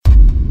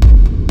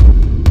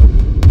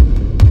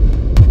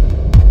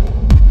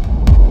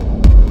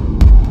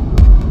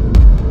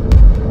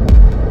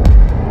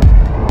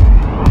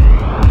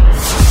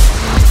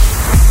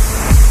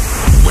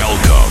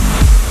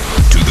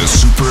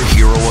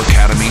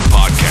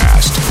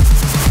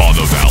on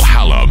the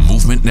Valhalla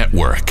Movement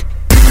Network.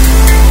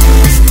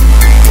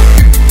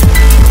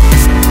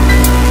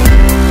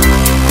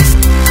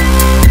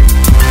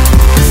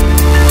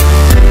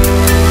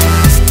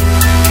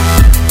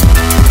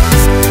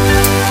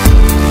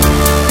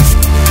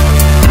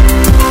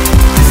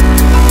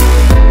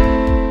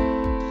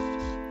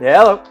 Yeah,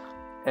 hello,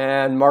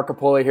 and Marco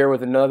Polo here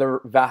with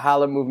another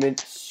Valhalla Movement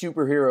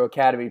Superhero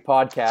Academy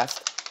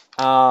podcast.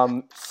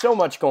 So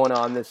much going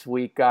on this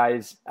week,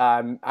 guys.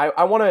 I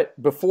want to,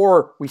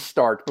 before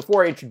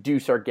I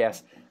introduce our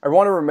guest, I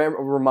want to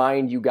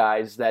remind you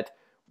guys that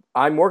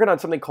I'm working on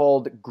something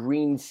called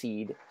Green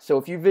Seed. So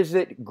if you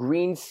visit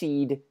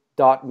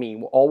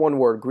greenseed.me, all one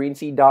word,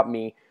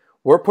 greenseed.me,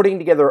 we're putting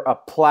together a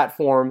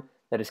platform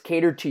that is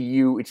catered to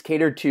you. It's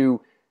catered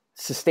to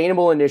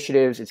sustainable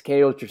initiatives. It's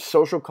catered to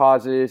social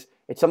causes.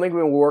 It's something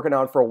we've been working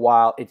on for a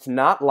while. It's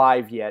not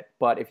live yet,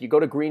 but if you go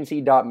to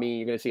greenseed.me,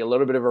 you're going to see a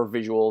little bit of our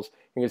visuals.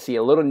 You're going to see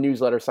a little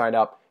newsletter signed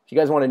up. If you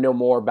guys want to know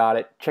more about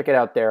it, check it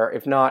out there.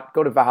 If not,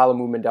 go to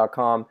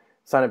valhallamovement.com,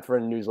 sign up for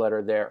a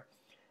newsletter there.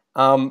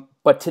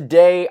 But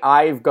today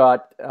I've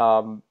got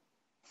an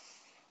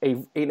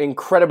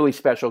incredibly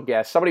special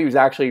guest, somebody who's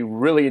actually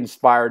really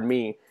inspired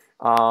me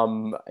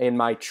in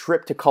my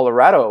trip to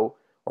Colorado,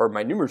 or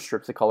my numerous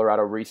trips to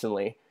Colorado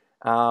recently.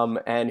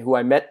 And who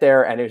I met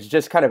there, and it's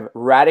just kind of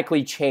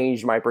radically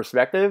changed my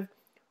perspective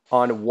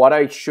on what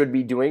I should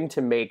be doing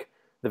to make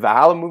the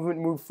Valhalla movement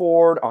move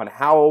forward, on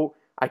how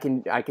I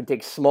can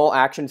take small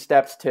action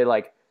steps to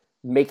like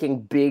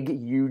making big,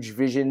 huge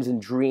visions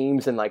and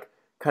dreams and like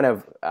kind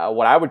of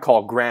what I would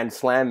call grand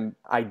slam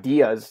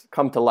ideas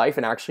come to life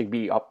and actually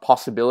be a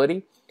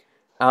possibility.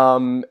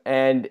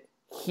 And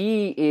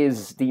he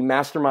is the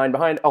mastermind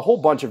behind a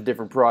whole bunch of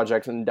different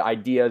projects and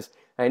ideas.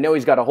 I know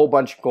he's got a whole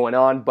bunch going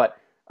on, but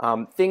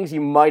things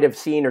you might have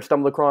seen or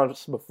stumbled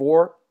across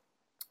before.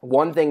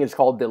 One thing is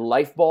called the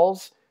Life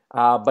Balls,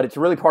 but it's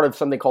really part of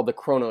something called the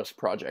Chronos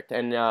Project.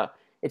 And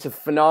it's a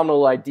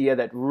phenomenal idea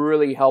that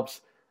really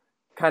helps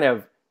kind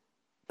of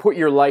put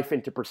your life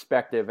into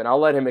perspective. And I'll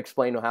let him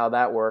explain how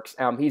that works.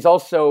 He's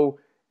also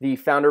the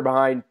founder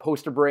behind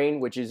Poster Brain,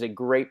 which is a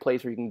great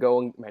place where you can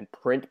go and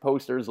print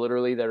posters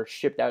literally that are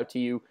shipped out to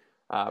you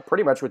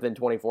pretty much within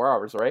 24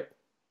 hours, right?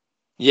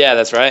 Yeah,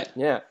 that's right.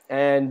 Yeah,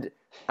 and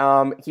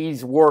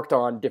he's worked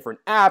on different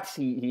apps.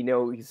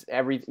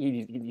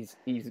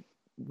 He's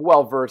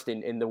well versed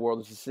in the world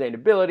of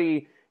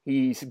sustainability.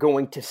 He's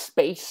going to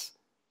space,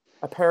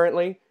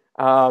 apparently,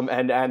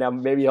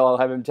 and maybe I'll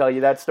have him tell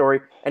you that story.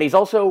 And he's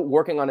also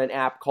working on an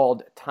app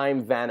called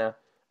Time Vana.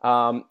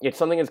 It's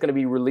something that's going to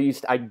be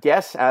released, I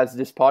guess, as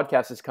this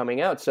podcast is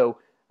coming out. So,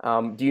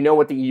 do you know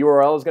what the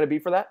URL is going to be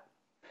for that?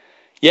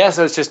 Yeah,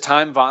 so it's just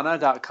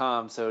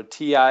timevana.com. So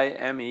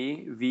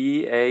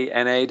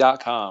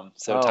TIMEVANA.com.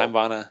 So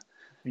Timevana.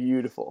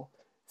 Beautiful.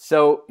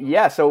 So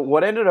yeah, so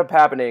what ended up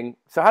happening?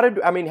 So how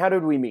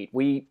did we meet?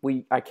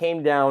 I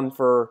came down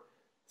for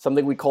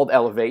something we called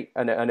Elevate,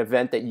 an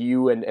event that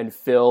you and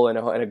Phil and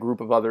a group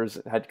of others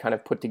had kind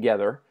of put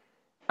together.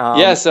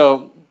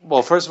 So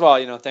first of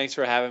all, thanks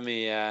for having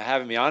me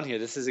on here.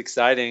 This is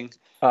exciting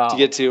to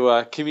get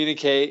to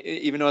communicate,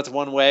 even though it's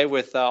one way,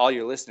 with all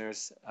your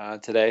listeners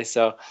today.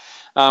 So,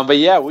 but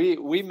yeah,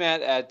 we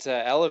met at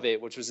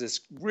Elevate, which was this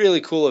really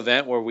cool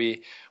event where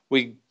we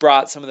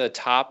brought some of the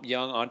top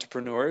young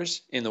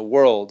entrepreneurs in the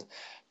world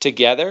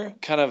together.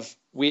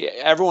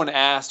 Everyone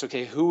asked,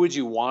 okay, who would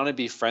you want to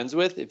be friends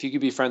with? If you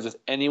could be friends with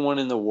anyone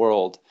in the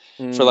world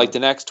for like the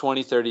next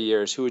 20, 30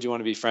 years, who would you want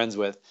to be friends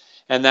with?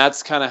 And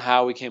that's kind of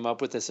how we came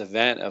up with this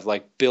event of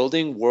like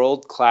building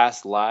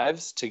world-class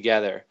lives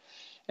together.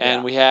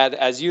 And we had,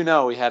 as you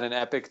know, we had an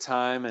epic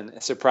time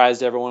and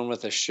surprised everyone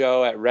with a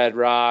show at Red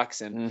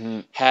Rocks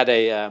and had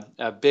a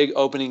big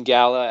opening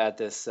gala at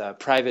this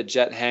private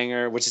jet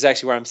hangar, which is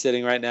actually where I'm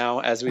sitting right now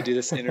as we do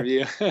this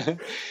interview.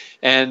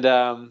 and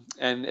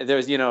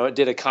there's,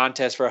 did a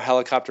contest for a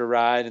helicopter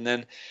ride. And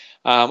then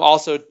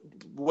also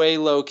way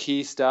low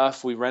key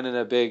stuff. We rented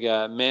a big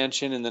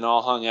mansion and then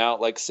all hung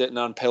out like sitting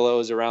on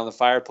pillows around the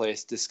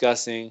fireplace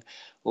discussing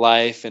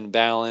life and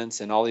balance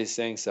and all these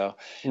things. So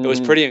it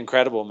was pretty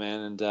incredible,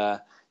 man.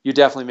 And you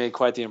definitely made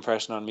quite the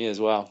impression on me as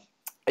well.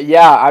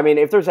 Yeah, I mean,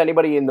 if there's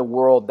anybody in the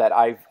world that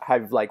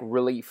I've like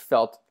really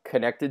felt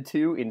connected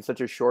to in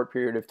such a short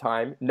period of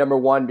time, number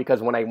one,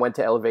 because when I went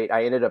to Elevate,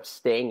 I ended up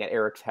staying at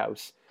Eric's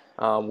house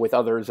with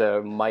others,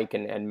 Mike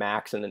and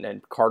Max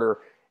and Carter,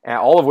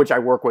 all of which I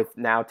work with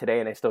now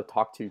today and I still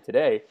talk to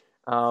today.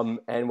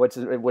 And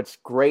what's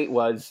great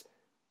was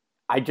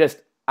I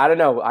don't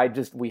know.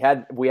 We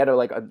had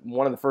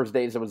one of the first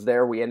days I was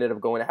there, we ended up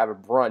going to have a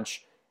brunch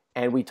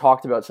and we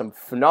talked about some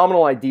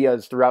phenomenal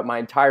ideas throughout my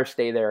entire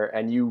stay there.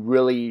 And you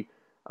really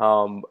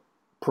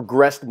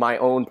progressed my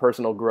own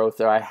personal growth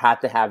that I had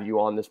to have you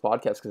on this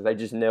podcast because I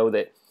just know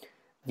that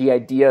the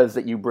ideas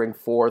that you bring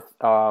forth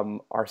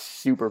are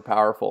super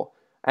powerful.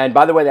 And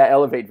by the way, that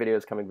Elevate video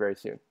is coming very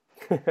soon.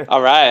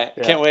 All right.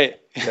 Yeah. Can't wait.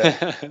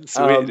 Yeah.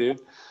 Sweet, dude.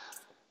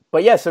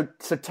 But yeah, so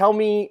tell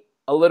me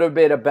a little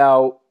bit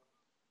about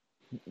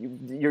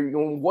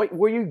what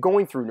are you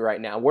going through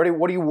right now? What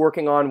are you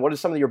working on? What are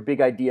some of your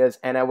big ideas?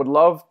 And I would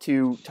love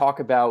to talk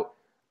about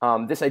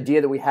this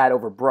idea that we had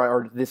over brunch,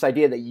 or this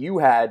idea that you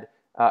had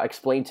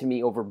explained to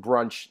me over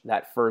brunch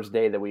that first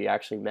day that we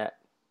actually met.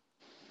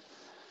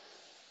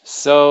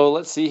 So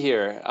let's see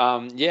here.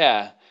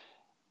 Yeah,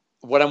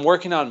 what I'm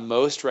working on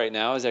most right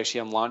now is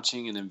actually I'm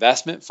launching an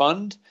investment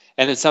fund,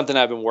 and it's something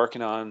I've been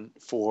working on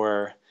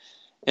for,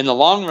 in the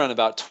long run,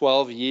 about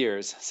 12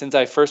 years, since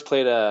I first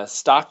played a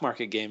stock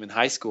market game in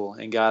high school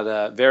and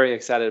got very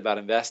excited about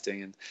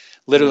investing, and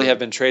literally have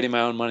been trading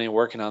my own money and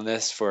working on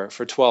this for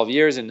 12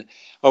 years. And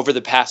over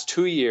the past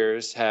 2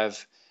 years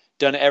have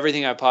done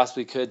everything I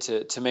possibly could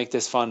to make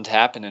this fund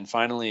happen. And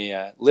finally,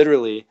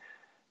 literally,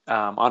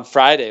 on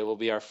Friday will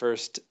be our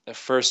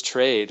first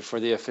trade for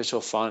the official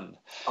fund.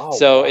 Oh,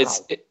 So wow.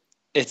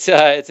 it's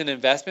an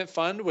investment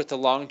fund with the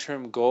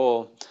long-term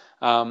goal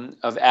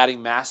of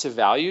adding massive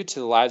value to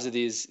the lives of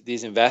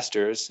these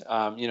investors,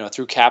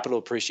 through capital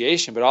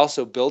appreciation, but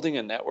also building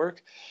a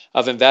network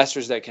of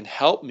investors that can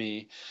help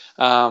me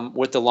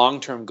with the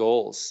long-term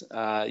goals.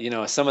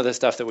 Some of the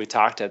stuff that we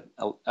talked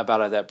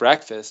about at that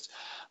breakfast,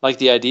 like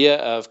the idea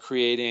of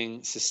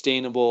creating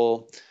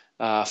sustainable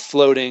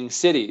floating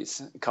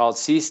cities called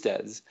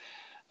seasteads,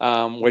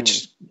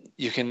 which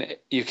you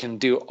can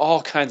do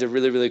all kinds of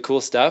really, really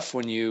cool stuff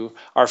when you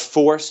are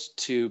forced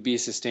to be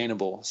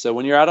sustainable. So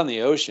when you're out on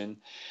the ocean,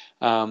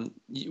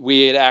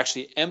 we'd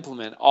actually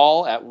implement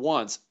all at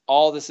once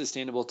all the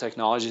sustainable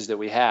technologies that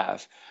we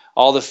have.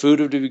 All the food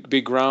would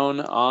be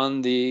grown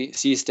on the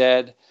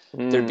seastead.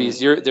 There'd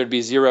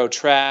be zero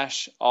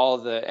trash. All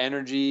the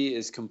energy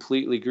is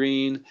completely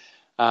green.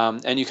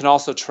 And you can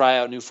also try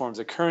out new forms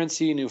of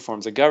currency, new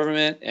forms of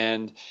government,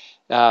 and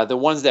the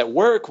ones that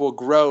work will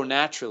grow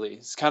naturally.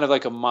 It's kind of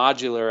like a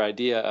modular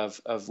idea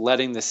of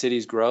letting the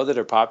cities grow that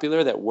are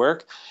popular, that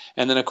work.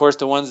 And then, of course,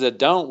 the ones that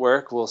don't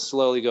work will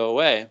slowly go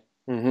away.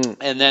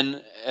 And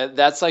then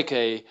that's like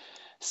a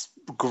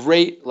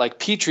great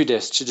petri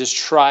dish to just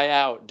try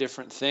out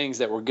different things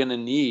that we're going to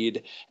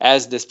need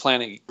as this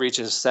planet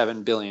reaches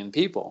 7 billion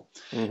people.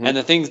 And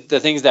the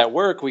things that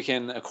work, we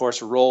can, of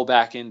course, roll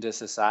back into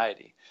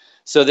society.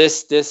 So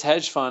this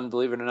hedge fund,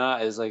 believe it or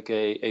not, is like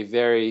a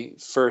very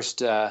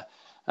first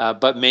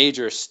but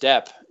major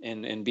step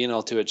in being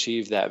able to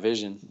achieve that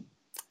vision.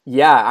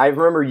 Yeah, I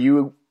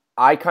remember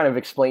I kind of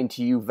explained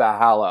to you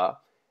Valhalla,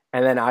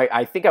 and then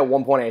I think at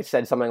one point I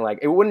said something like,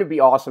 it wouldn't it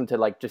be awesome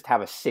to just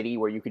have a city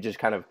where you could just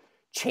kind of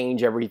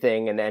change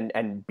everything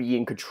and be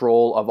in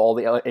control of all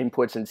the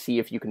inputs and see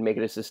if you can make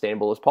it as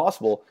sustainable as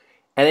possible.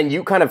 And then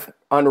you kind of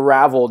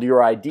unraveled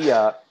your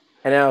idea,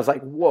 and then I was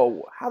like,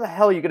 whoa, how the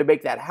hell are you going to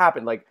make that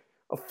happen? Like,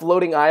 a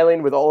floating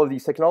island with all of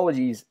these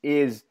technologies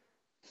is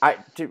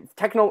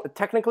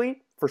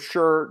technically for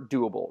sure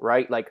doable,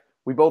 right? Like,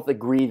 we both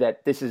agree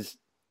that this is,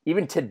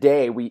 even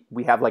today, we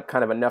have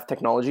kind of enough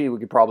technology, we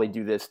could probably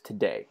do this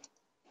today.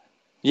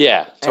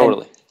 Yeah,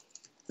 totally.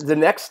 And the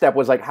next step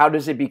was how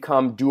does it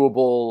become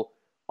doable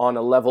on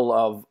a level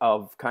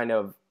of kind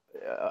of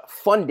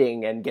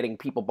funding and getting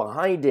people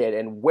behind it,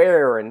 and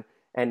where and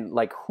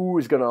who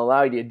is going to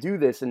allow you to do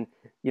this, and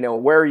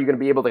where are you going to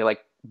be able to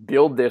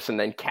build this and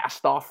then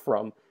cast off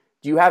from?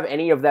 Do you have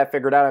any of that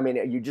figured out? I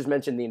mean, you just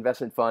mentioned the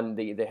investment fund,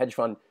 the hedge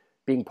fund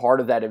being part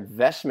of that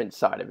investment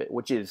side of it,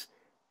 which is,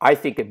 I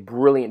think, a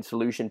brilliant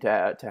solution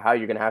to how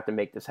you're going to have to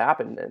make this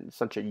happen, and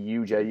such a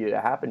huge idea to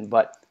happen.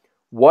 But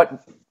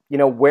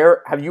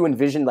where have you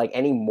envisioned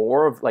any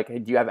more of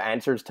do you have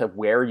answers to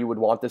where you would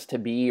want this to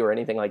be or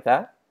anything like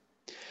that?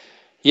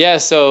 Yeah,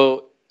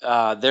 so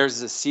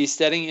there's the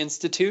Seasteading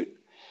Institute,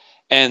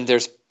 and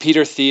there's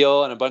Peter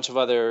Thiel and a bunch of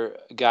other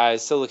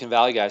guys, Silicon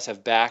Valley guys,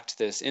 have backed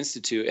this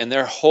institute, and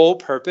their whole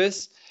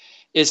purpose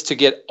is to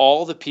get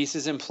all the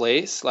pieces in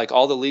place, like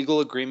all the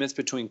legal agreements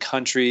between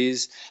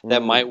countries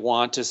that might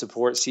want to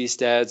support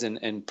seasteads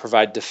and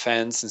provide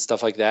defense and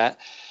stuff like that.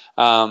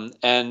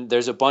 And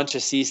there's a bunch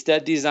of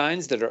seastead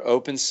designs that are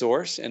open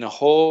source, and a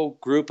whole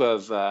group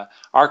of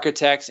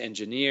architects,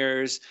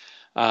 engineers.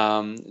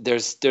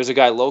 There's a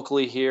guy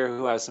locally here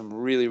who has some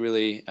really,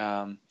 really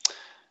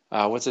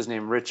what's his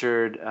name?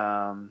 Richard.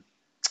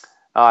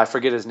 I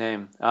forget his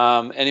name.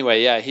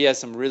 Anyway, yeah, he has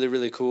some really,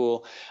 really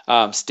cool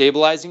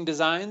stabilizing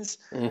designs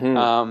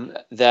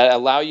that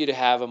allow you to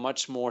have a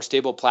much more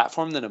stable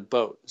platform than a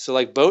boat.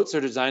 So boats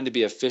are designed to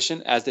be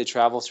efficient as they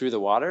travel through the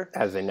water.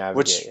 As they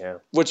navigate,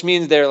 which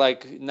means they're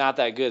not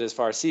that good as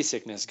far as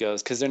seasickness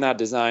goes, because they're not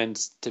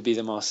designed to be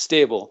the most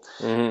stable.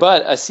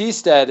 But a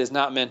seastead is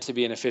not meant to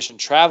be an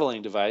efficient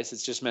traveling device.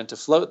 It's just meant to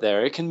float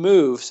there. It can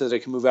move so that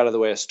it can move out of the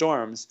way of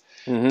storms,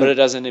 but it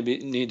doesn't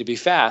need to be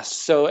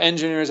fast. So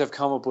engineers have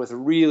come up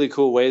with really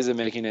cool ways of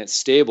making it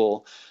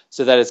stable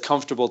so that it's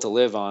comfortable to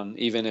live on,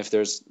 even if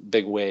there's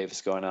big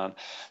waves going on.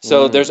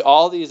 So there's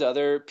all these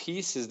other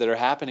pieces that are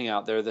happening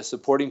out there. The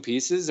supporting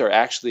pieces are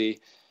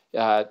actually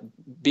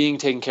being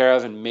taken care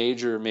of in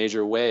major,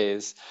 major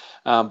ways,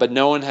 but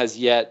no one has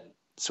yet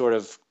sort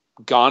of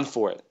gone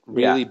for it,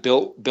 really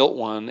built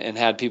one and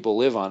had people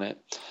live on it.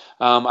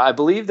 I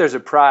believe there's a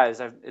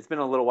prize. It's been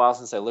a little while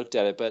since I looked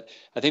at it, but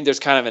I think there's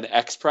kind of an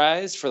X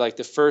prize for like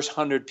the first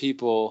 100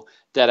 people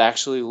that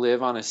actually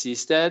live on a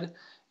seastead.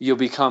 You'll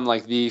become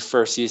like the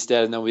first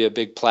seastead, and there'll be a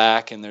big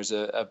plaque, and there's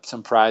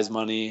some prize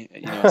money,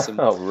 some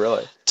Oh,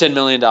 really? $10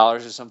 million or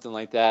something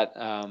like that.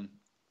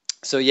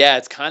 So yeah,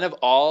 it's kind of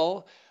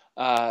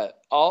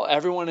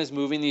everyone is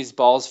moving these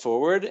balls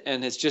forward,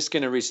 and it's just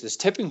going to reach this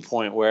tipping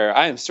point where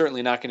I am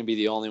certainly not going to be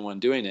the only one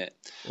doing it.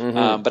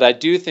 Mm-hmm. But I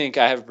do think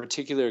I have a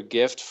particular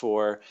gift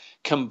for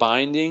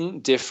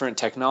combining different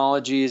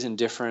technologies and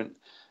different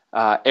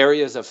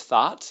areas of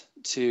thought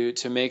to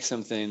make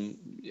something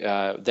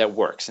that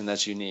works and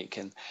that's unique.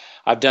 And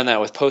I've done that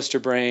with Poster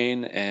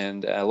Brain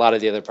and a lot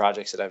of the other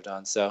projects that I've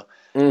done. So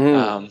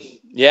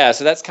yeah,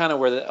 so that's kind of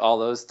where all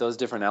those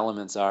different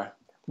elements are.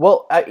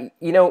 Well,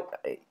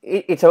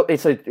 it's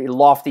a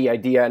lofty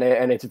idea,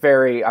 and it's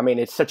very. I mean,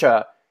 it's such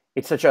a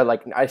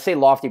like, I say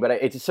lofty, but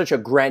it's such a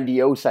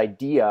grandiose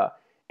idea,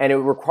 and it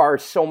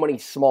requires so many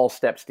small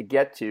steps to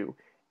get to.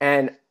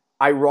 And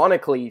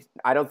ironically,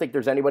 I don't think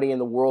there's anybody in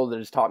the world that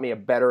has taught me a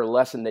better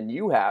lesson than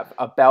you have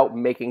about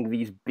making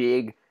these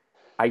big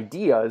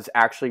ideas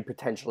actually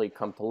potentially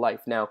come to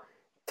life. Now,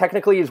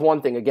 technically is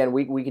one thing. Again,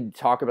 we could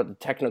talk about the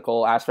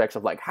technical aspects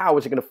of like, how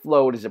is it going to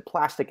float? Is it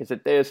plastic? Is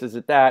it this? Is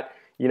it that?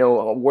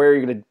 Where are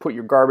you going to put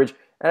your garbage?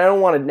 And I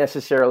don't want to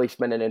necessarily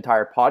spend an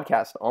entire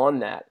podcast on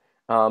that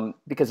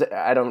because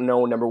I don't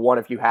know, number one,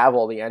 if you have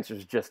all the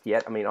answers just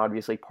yet. I mean,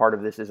 obviously part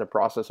of this is a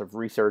process of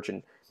research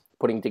and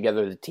putting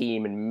together the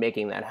team and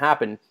making that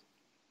happen.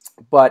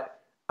 But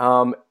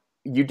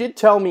you did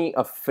tell me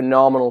a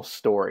phenomenal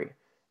story.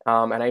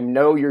 And I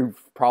know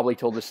you've probably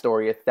told this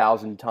story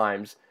 1,000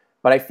 times,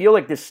 but I feel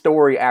like this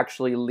story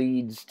actually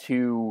leads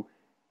to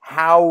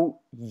how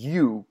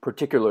you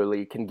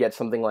particularly can get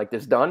something like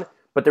this done.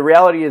 But the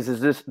reality is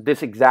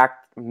this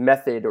exact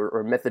method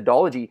or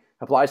methodology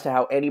applies to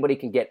how anybody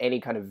can get any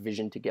kind of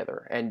vision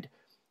together. And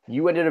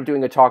you ended up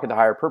doing a talk at the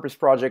Higher Purpose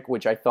Project,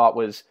 which I thought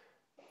was,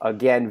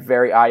 again,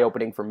 very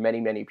eye-opening for many,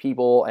 many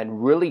people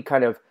and really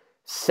kind of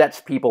sets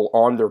people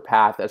on their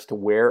path as to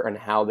where and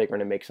how they're going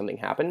to make something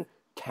happen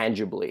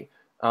tangibly.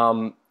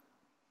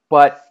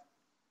 But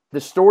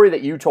the story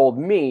that you told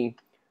me,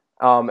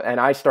 and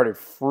I started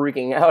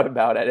freaking out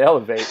about at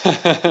Elevate,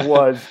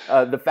 was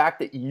the fact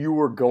that you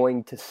were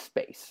going to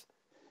space.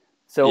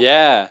 So,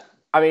 yeah,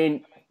 I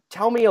mean,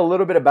 tell me a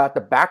little bit about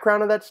the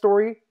background of that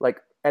story,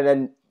 and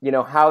then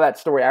how that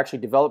story actually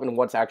developed and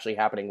what's actually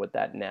happening with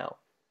that now.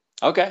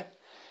 Okay,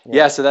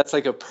 yeah. So that's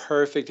like a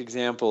perfect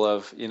example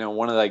of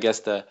one of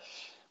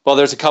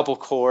there's a couple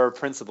core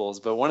principles,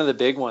 but one of the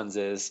big ones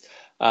is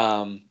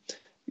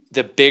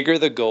the bigger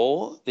the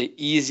goal, the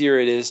easier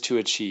it is to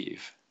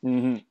achieve.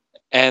 Mm-hmm.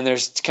 And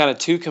there's kind of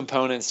two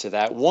components to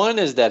that. One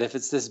is that if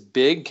it's this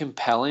big,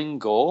 compelling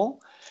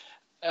goal,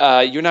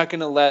 you're not going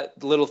to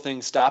let little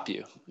things stop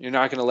you. You're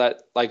not going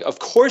to of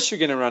course you're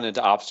going to run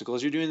into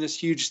obstacles. You're doing this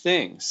huge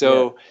thing.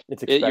 So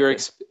you're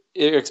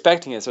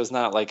expecting it. So it's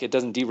not like it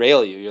doesn't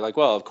derail you. You're like,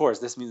 well, of course,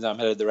 this means I'm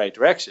headed the right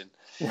direction.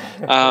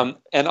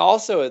 And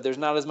also there's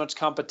not as much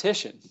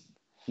competition.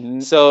 Mm-hmm.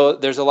 So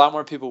there's a lot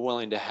more people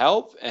willing to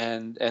help,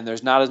 and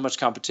there's not as much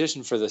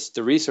competition for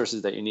the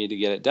resources that you need to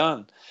get it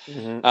done.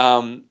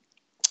 Mm-hmm.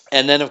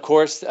 And then, of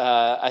course,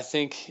 I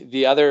think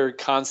the other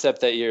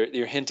concept that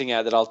you're hinting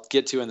at that I'll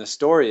get to in the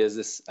story is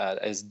this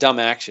is dumb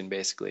action,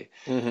 basically.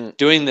 Mm-hmm.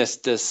 Doing the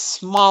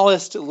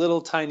smallest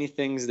little tiny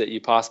things that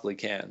you possibly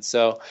can.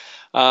 So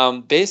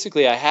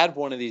basically, I had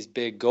one of these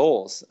big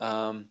goals.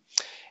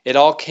 It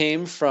all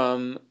came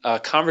from a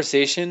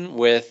conversation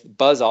with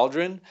Buzz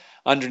Aldrin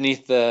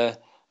underneath the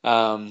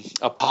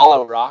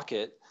Apollo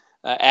rocket.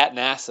 At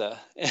NASA,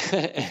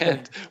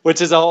 and which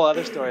is a whole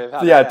other story of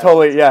how.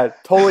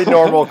 Totally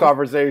normal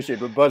conversation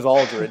with Buzz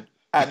Aldrin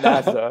at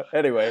NASA.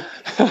 Anyway,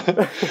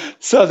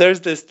 so there's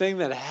this thing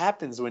that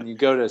happens when you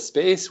go to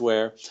space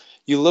where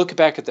you look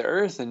back at the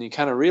Earth and you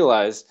kind of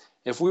realize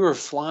if we were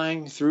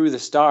flying through the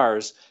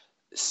stars,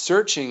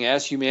 searching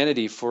as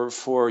humanity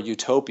for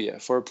utopia,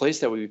 for a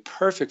place that would be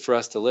perfect for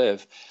us to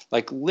live,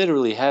 like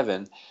literally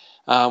heaven,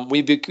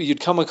 you'd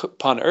come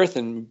upon Earth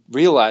and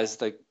realize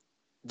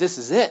this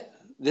is it.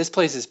 This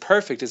place is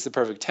perfect. It's the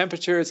perfect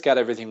temperature. It's got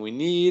everything we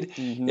need.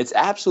 Mm-hmm. It's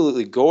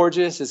absolutely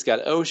gorgeous. It's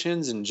got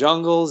oceans and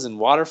jungles and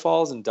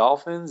waterfalls and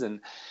dolphins.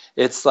 And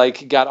it's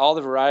got all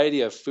the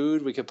variety of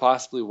food we could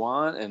possibly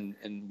want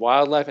and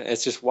wildlife. And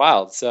it's just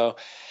wild. So,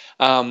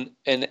 and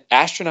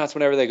astronauts,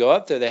 whenever they go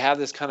up there, they have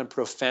this kind of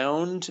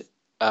profound,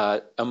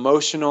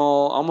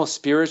 emotional, almost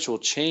spiritual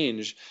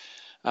change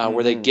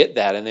where they get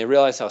that and they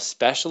realize how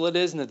special it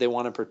is and that they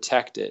want to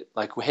protect it.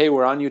 Like, hey,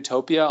 we're on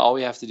Utopia. All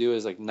we have to do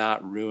is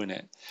not ruin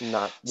it.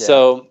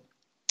 So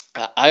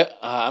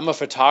I'm a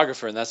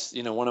photographer, and that's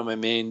one of my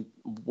main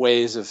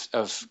ways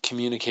of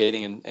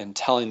communicating and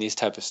telling these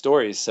type of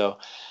stories. So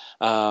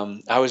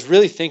I was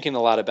really thinking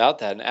a lot about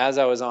that. And as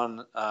I was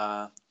on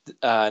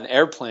an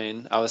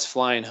airplane, I was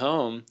flying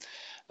home.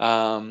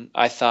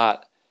 I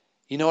thought,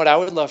 you know what? I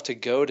would love to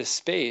go to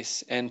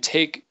space and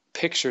take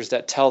pictures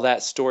that tell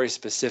that story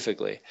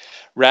specifically,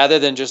 rather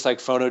than just like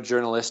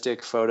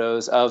photojournalistic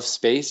photos of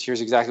space.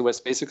 Here's exactly what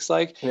space looks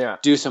like. Yeah.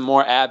 Do some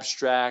more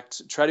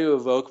abstract, try to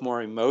evoke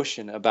more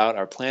emotion about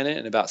our planet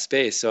and about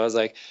space. So I was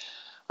like,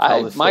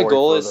 my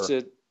goal is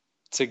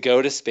to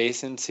go to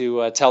space and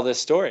to tell this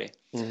story.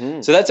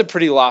 Mm-hmm. So that's a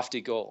pretty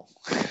lofty goal.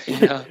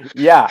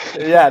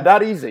 Yeah,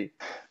 not easy.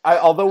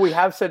 Although we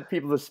have sent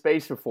people to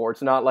space before,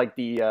 it's not like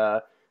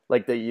the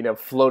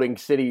floating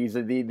cities.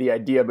 The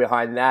idea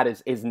behind that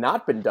is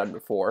not been done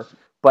before.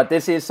 But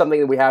this is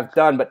something that we have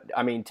done. But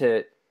I mean,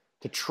 to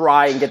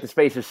try and get to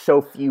space, there's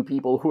so few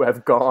people who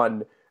have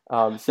gone.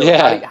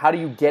 How do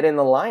you get in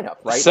the lineup,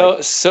 right?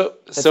 That's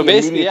the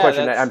basically,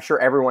 question that I'm sure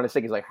everyone is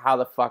thinking is like, how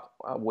the fuck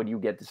would you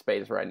get to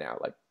space right now?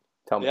 Like,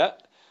 tell me. Yeah.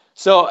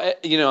 So,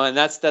 and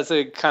that's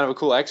a kind of a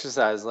cool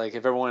exercise. Like,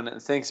 if everyone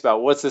thinks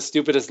about what's the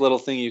stupidest little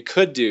thing you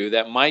could do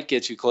that might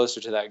get you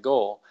closer to that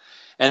goal.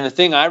 And the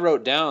thing I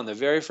wrote down, the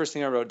very first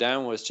thing I wrote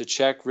down was to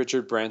check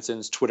Richard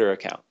Branson's Twitter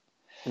account.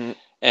 Mm-hmm.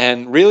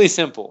 And really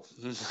simple,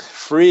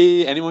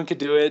 free, anyone could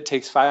do it,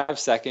 takes 5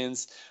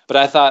 seconds. But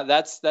I thought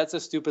that's a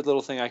stupid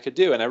little thing I could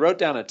do. And I wrote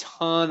down a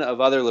ton of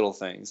other little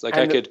things. Like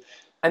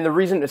And the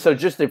reason, so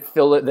just to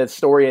fill that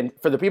story in,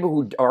 for the people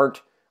who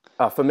aren't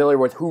familiar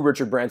with who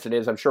Richard Branson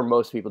is, I'm sure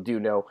most people do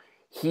know,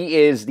 he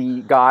is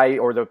the guy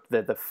or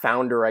the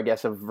founder, I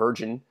guess, of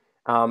Virgin,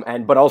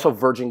 but also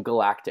Virgin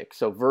Galactic.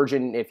 So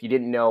Virgin, if you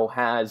didn't know,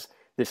 has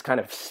this kind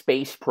of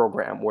space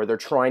program where they're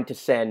kind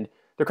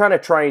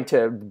of trying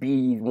to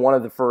be one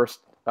of the first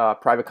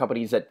private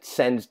companies that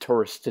sends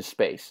tourists to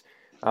space.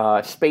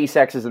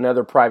 SpaceX is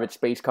another private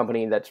space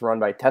company that's run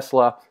by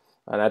Tesla.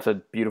 That's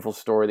a beautiful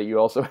story that you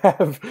also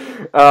have.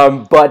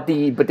 But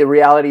the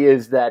reality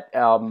is that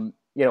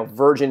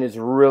Virgin is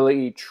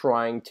really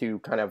trying to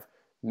kind of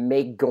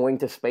make going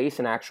to space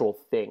an actual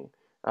thing,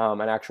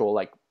 an actual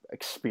like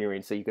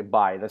experience that you could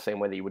buy in the same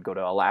way that you would go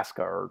to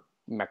Alaska or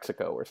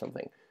Mexico or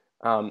something.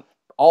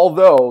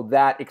 Although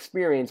that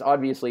experience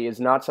obviously is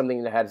not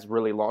something that has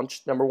really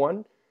launched, number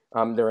one.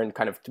 They're in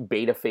kind of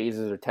beta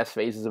phases or test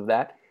phases of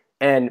that.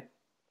 And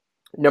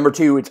number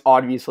two, it's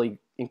obviously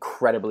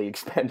incredibly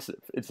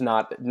expensive. It's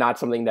not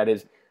something that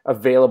is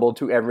available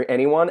to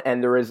anyone.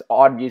 And there is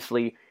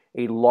obviously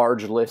a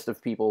large list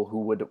of people who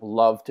would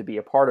love to be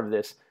a part of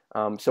this.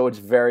 So it's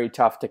very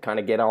tough to kind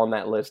of get on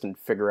that list and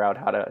figure out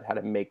how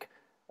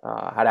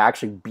to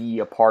actually be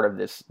a part of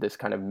this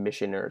kind of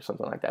mission or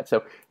something like that.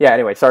 So yeah,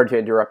 anyway, sorry to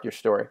interrupt your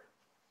story.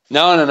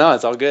 No,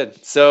 it's all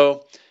good.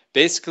 So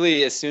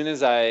basically, as soon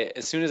as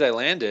I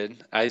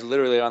landed, I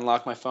literally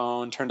unlocked my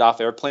phone, turned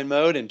off airplane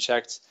mode, and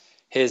checked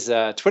his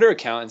Twitter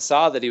account and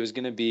saw that he was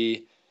going to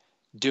be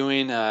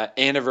doing a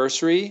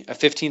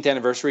 15th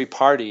anniversary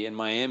party in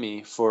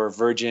Miami for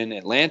Virgin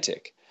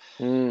Atlantic.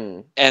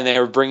 And they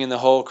were bringing the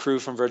whole crew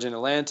from Virgin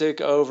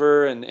Atlantic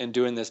over and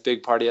doing this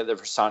big party at the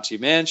Versace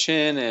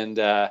mansion.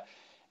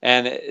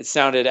 And it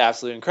sounded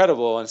absolutely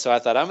incredible. And so I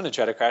thought, I'm going to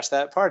try to crash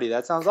that party.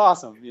 That sounds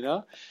awesome,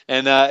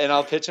 And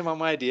I'll pitch him on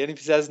my idea. And if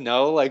he says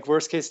no, like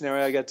worst case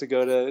scenario, I get to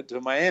go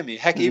to Miami.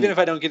 Heck, even if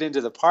I don't get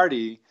into the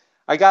party,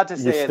 I got to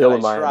say that I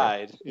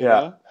tried. You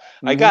know?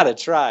 I got to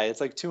try. It's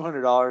like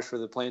 $200 for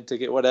the plane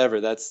ticket, whatever.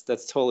 That's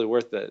totally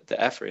worth the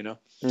effort,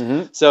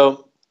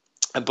 So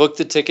I booked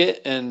the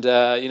ticket, and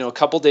a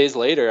couple days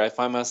later, I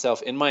find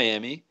myself in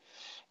Miami.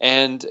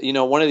 And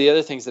one of the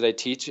other things that I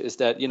teach is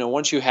that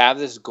once you have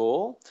this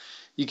goal,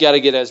 you got to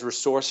get as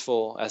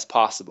resourceful as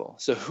possible.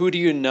 So who do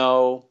you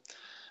know?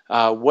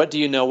 What do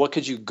you know? What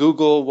could you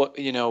Google? What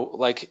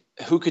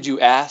who could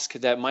you ask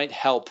that might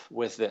help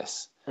with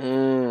this?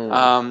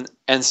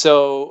 And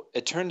so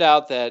it turned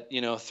out that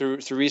through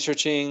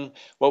researching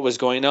what was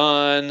going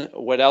on,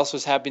 what else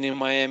was happening in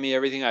Miami,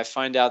 everything, I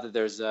find out that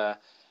there's a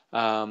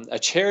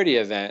charity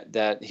event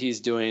that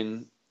he's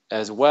doing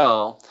as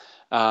well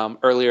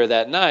earlier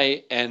that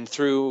night. And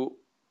through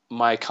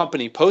my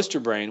company, Poster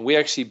Brain, we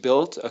actually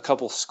built a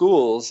couple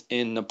schools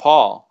in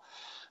Nepal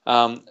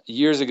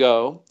years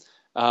ago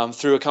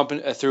through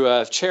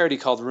a charity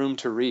called Room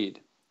to Read.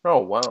 Oh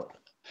wow!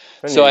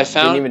 I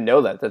didn't even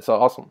know that. That's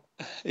awesome.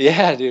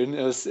 Yeah, dude,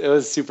 it was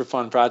a super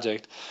fun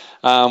project.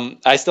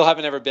 I still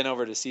haven't ever been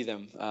over to see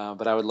them,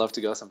 but I would love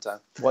to go sometime.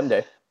 One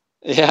day.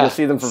 Yeah. You'll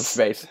see them from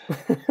space.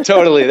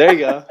 Totally. There you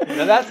go.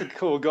 Now that's a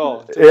cool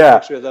goal. Take a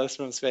picture of those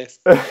from space.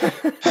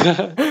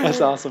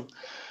 That's awesome.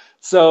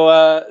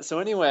 So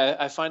anyway,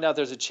 I find out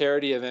there's a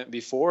charity event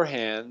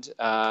beforehand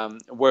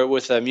where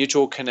with a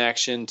mutual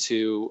connection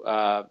to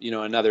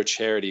another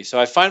charity. So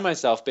I find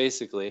myself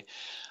basically,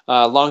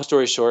 long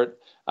story short,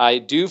 I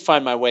do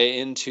find my way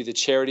into the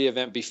charity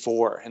event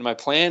before, and my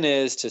plan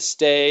is to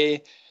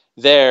stay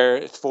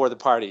there for the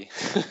party.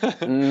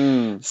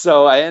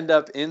 So I end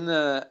up in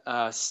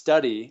the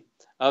study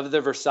of the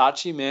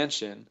Versace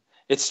mansion.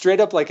 It's straight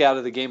up like out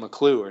of the game of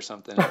Clue or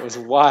something. It was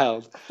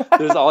wild.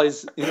 There's all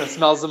these,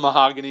 smells of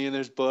mahogany, and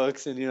there's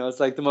books, and it's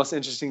like the most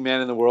interesting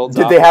man in the world.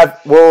 Did they have?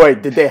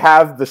 Wait. Did they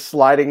have the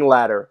sliding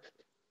ladder?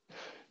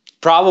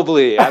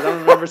 Probably. I don't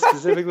remember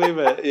specifically,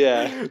 but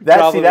yeah.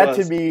 That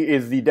to me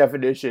is the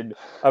definition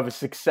of a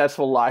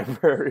successful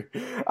library.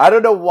 I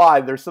don't know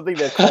why. There's something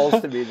that calls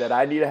to me that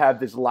I need to have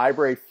this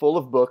library full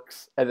of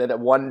books, and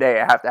then one day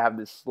I have to have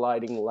this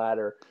sliding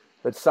ladder.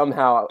 But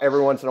somehow,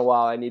 every once in a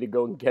while, I need to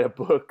go and get a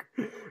book.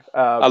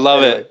 I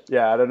love it.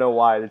 Yeah, I don't know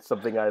why. It's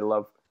something I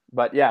love.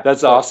 But yeah,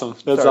 that's awesome.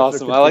 That's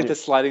awesome. I like the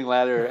sliding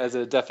ladder as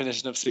a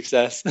definition of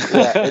success.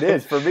 Yeah, it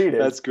is for me. It is.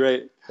 That's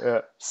great.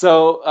 Yeah.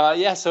 So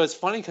so it's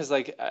funny because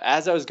like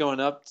as I was going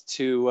up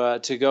to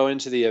go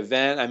into the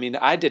event, I mean,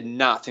 I did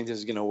not think this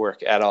was going to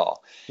work at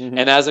all. Mm-hmm.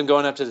 And as I'm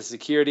going up to the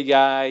security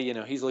guy,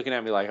 he's looking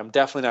at me like, I'm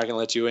definitely not going to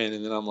let you in.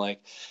 And then I'm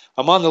like,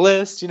 I'm on the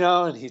list,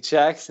 and he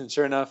checks, and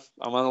sure enough,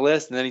 I'm on the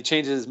list. And then he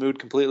changes his mood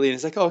completely, and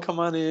he's like, oh, come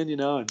on in,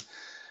 and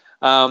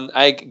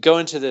I go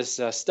into this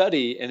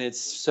study, and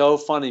it's so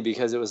funny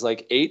because it was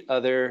like 8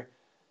 other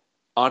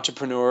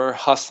entrepreneur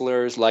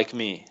hustlers like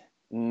me.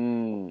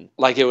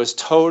 Like it was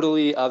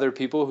totally other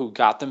people who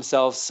got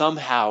themselves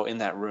somehow in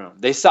that room.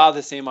 They saw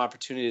the same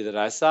opportunity that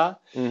I saw,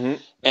 mm-hmm.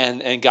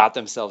 and got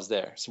themselves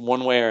there, so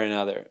one way or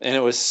another. And it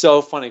was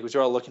so funny because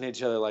we're all looking at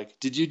each other like,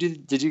 did you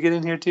get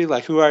in here too?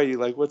 Like, who are you?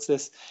 Like, what's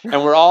this?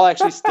 And we're all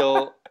actually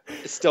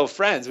still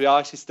friends. We all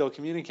actually still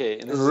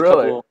communicate. And this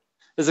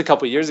is a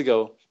couple years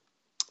ago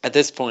at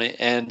this point.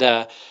 And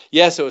so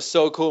it was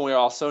so cool. And we were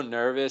all so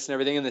nervous and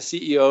everything. And the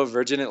CEO of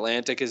Virgin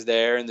Atlantic is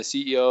there, and the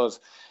CEO of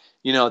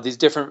these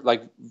different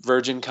like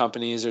Virgin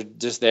companies are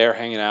just there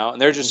hanging out,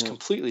 and they're just mm-hmm.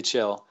 completely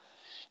chill.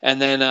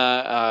 And then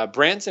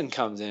Branson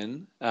comes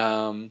in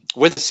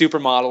with a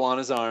supermodel on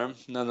his arm,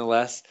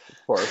 nonetheless,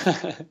 of course,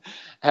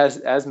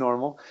 as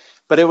normal.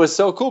 But it was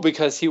so cool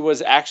because he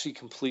was actually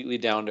completely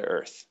down to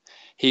earth.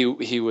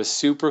 He was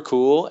super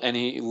cool, and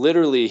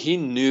he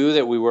knew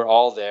that we were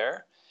all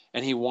there,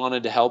 and he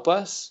wanted to help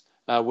us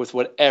with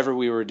whatever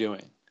we were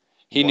doing.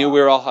 He knew we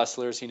were all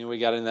hustlers. He knew we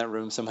got in that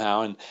room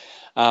somehow,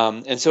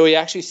 and so he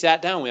actually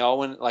sat down. We all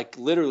went, like,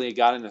 literally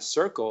got in a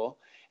circle,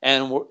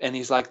 and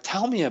he's like,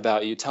 tell me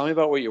about you. Tell me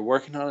about what you're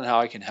working on and how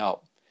I can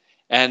help.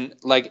 And,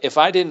 like, if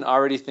I didn't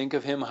already think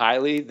of him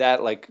highly,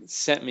 that, like,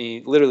 sent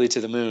me literally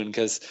to the moon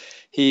because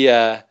he,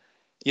 I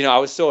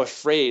was so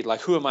afraid,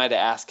 like, who am I to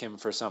ask him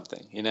for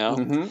something,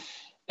 Mm-hmm.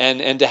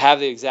 And to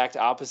have the exact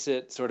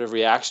opposite sort of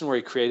reaction where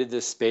he created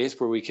this space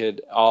where we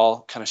could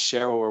all kind of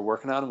share what we're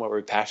working on and what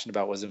we're passionate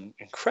about was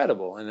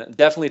incredible. And it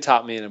definitely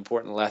taught me an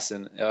important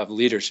lesson of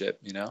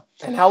leadership,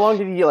 And how long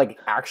did he like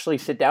actually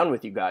sit down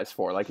with you guys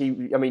for? Like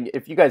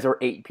if you guys are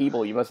 8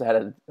 people, you must have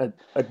had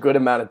a good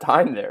amount of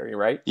time there,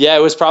 right? Yeah,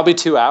 it was probably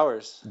 2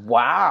 hours.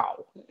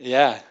 Wow.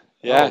 Yeah.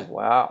 Oh,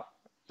 wow.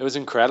 It was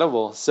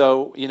incredible.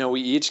 So,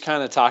 we each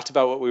kind of talked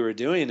about what we were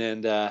doing,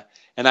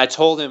 and I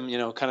told him,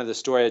 kind of the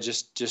story I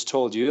just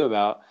told you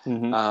about,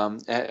 mm-hmm.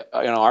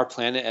 Our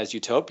planet as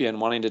utopia, and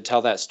wanting to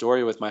tell that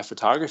story with my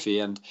photography.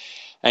 And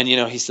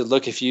he said,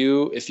 look, if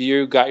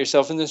you got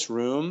yourself in this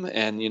room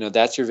and,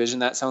 that's your vision,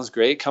 that sounds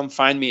great. Come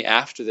find me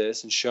after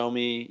this and show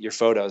me your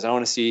photos. I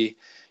want to see,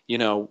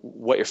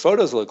 what your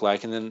photos look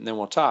like, and then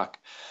we'll talk.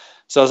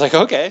 So I was like,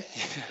 okay,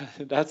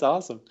 that's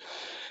awesome.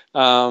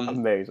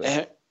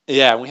 Amazing.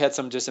 Yeah, we had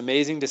some just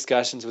amazing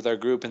discussions with our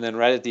group, and then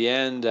right at the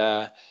end,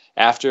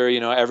 after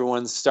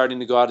everyone's starting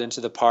to go out into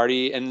the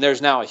party, and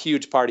there's now a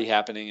huge party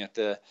happening at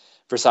the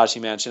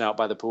Versace mansion out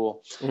by the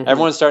pool. Mm-hmm.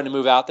 Everyone's starting to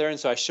move out there, and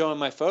so I show him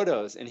my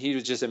photos, and he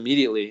was just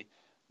immediately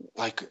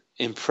like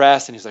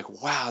impressed, and he's like,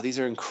 "Wow, these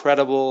are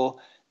incredible!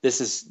 This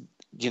is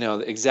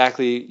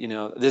exactly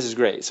this is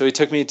great." So he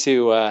took me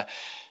to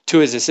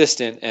his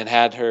assistant and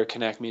had her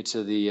connect me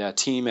to the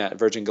team at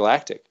Virgin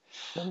Galactic.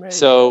 Amazing.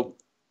 So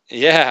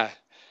yeah.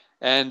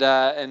 And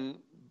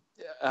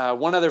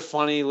one other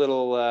funny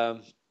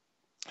little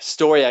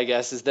story, I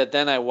guess, is that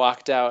then I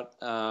walked out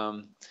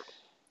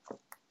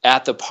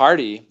at the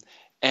party,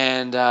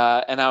 and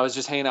I was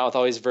just hanging out with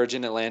all these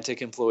Virgin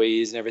Atlantic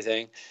employees and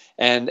everything,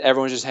 and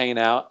everyone's just hanging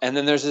out. And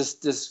then there's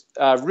this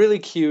really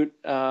cute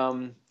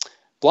blonde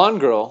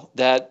girl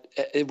that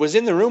was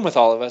in the room with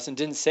all of us and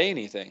didn't say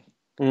anything.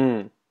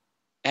 Mm.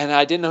 And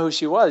I didn't know who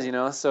she was,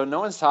 so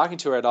no one's talking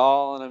to her at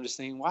all. And I'm just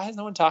thinking, why is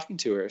no one talking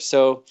to her?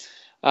 So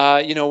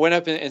went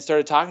up and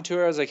started talking to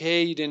her. I was like,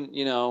 hey, you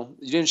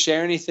didn't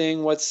share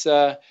anything.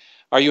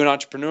 Are you an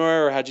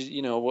entrepreneur, or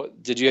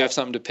did you have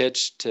something to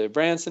pitch to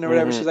Branson or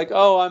whatever? Mm-hmm. She's like,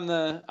 oh, I'm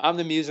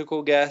the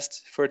musical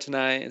guest for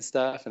tonight and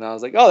stuff. And I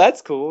was like, oh,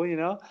 that's cool.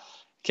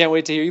 Can't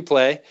wait to hear you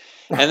play.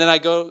 And then I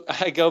go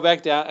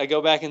back down. I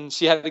go back, and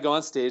she had to go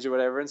on stage or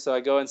whatever. And so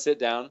I go and sit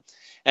down,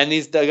 and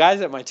the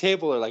guys at my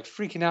table are like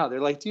freaking out.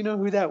 They're like, do you know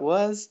who that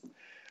was?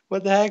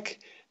 What the heck?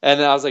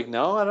 And I was like,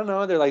 no, I don't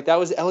know. They're like, that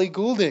was Ellie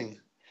Goulding.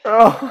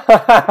 Oh,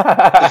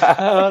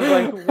 I was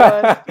like,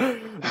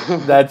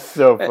 what? That's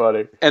so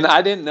funny. And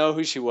I didn't know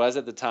who she was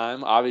at the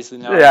time. Obviously,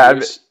 now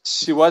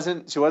she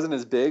wasn't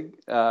as big.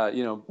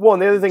 Well,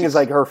 and the other thing is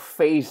like her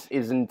face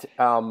isn't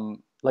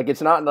like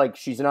it's not like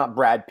she's not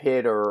Brad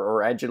Pitt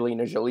or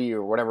Angelina Jolie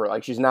or whatever.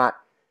 Like she's not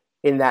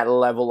in that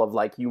level of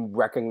like you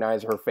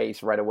recognize her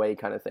face right away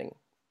kind of thing.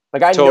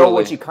 Like I know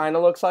what she kind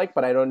of looks like,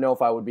 but I don't know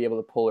if I would be able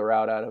to pull her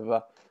out of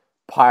a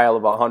pile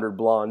of 100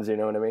 blondes. You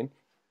know what I mean?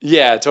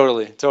 Yeah,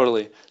 totally.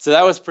 So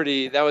that was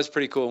pretty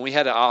cool. And we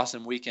had an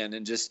awesome weekend,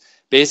 and just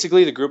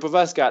basically the group of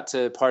us got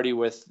to party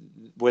with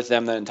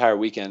them the entire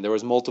weekend. There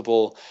was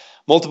multiple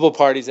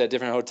parties at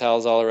different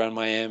hotels all around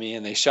Miami,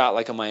 and they shot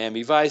like a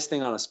Miami Vice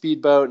thing on a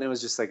speedboat, and it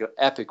was just like an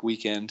epic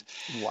weekend.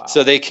 Wow.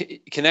 So they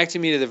connected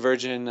me to the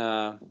Virgin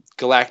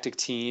Galactic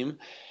team,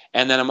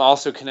 and then I'm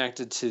also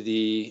connected to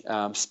the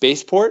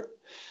spaceport,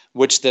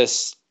 which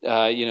this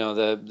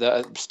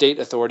the state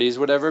authorities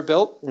whatever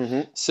built.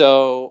 Mm-hmm.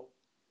 So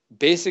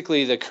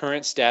basically the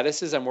current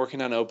status is I'm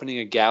working on opening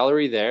a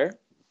gallery there.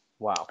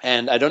 Wow.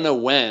 And I don't know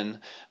when,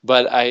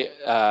 but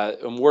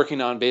I'm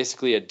working on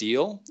basically a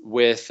deal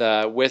with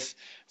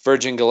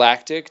Virgin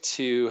Galactic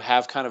to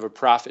have kind of a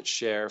profit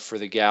share for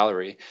the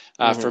gallery,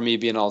 for me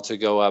being able to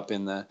go up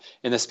in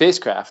the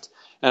spacecraft.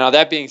 And now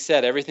that being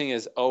said, everything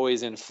is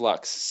always in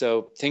flux.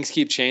 So things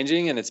keep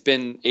changing, and it's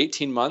been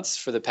 18 months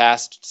for the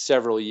past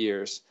several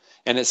years.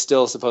 And it's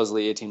still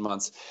supposedly 18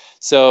 months.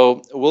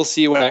 So we'll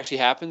see what actually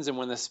happens and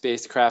when the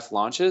spacecraft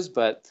launches.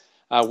 But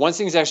once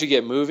things actually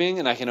get moving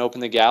and I can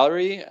open the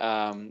gallery,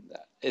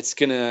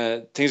 things are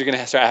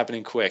gonna start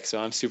happening quick.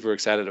 So I'm super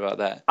excited about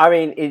that. I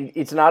mean,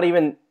 it's not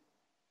even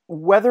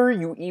whether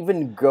you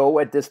even go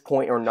at this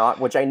point or not,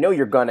 which I know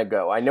you're gonna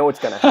go. I know it's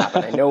gonna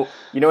happen. I know,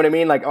 you know what I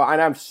mean? Like,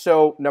 and I'm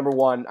so, number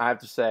one, I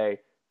have to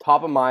say,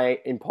 top of my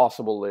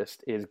impossible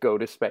list is go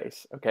to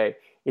space. Okay.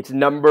 It's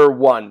number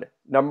one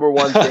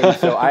thing.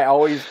 So I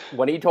always,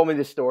 when he told me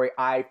this story,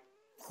 I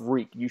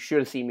freaked. You should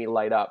have seen me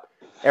light up.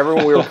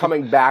 Everyone, we were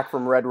coming back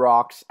from Red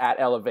Rocks at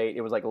Elevate.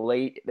 It was like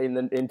late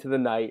into the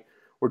night.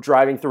 We're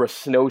driving through a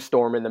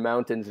snowstorm in the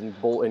mountains in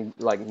Bolton,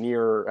 like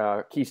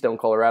near Keystone,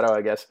 Colorado,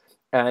 I guess.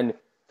 And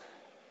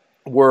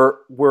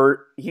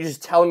he's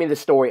just telling me the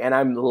story, and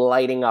I'm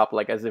lighting up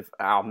like as if,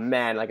 oh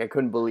man, like I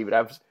couldn't believe it.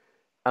 I was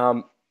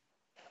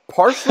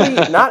partially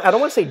not. I don't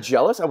want to say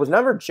jealous. I was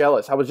never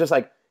jealous. I was just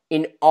like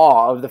in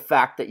awe of the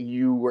fact that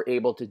you were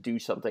able to do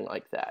something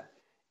like that.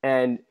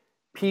 And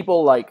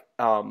people like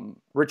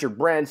Richard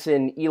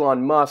Branson,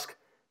 Elon Musk,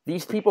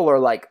 these people are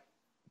like,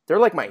 they're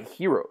like my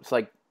heroes.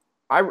 Like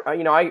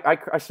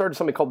I started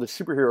something called the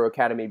Superhero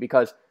Academy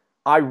because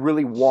I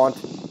really want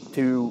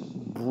to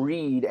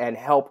breed and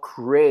help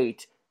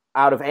create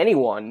out of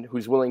anyone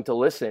who's willing to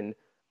listen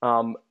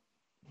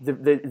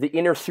the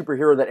inner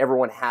superhero that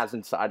everyone has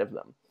inside of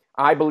them.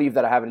 I believe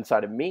that I have it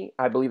inside of me.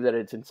 I believe that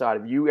it's inside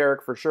of you,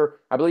 Eric, for sure.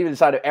 I believe it's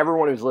inside of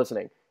everyone who's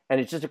listening.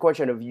 And it's just a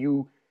question of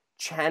you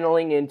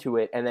channeling into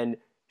it and then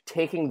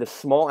taking the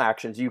small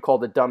actions. You call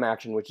the dumb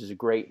action, which is a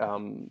great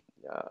word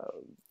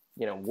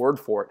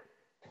for it,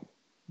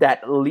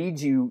 that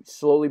leads you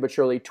slowly but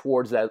surely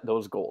towards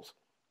those goals.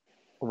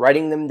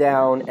 Writing them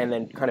down and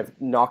then kind of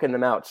knocking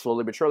them out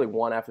slowly but surely,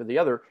 one after the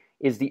other,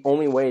 is the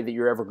only way that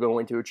you're ever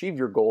going to achieve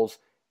your goals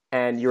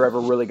and you're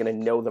ever really going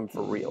to know them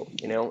for real,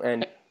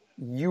 And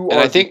you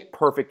are the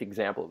perfect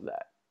example of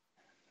that.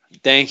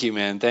 Thank you,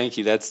 man. Thank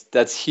you.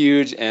 That's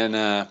huge. And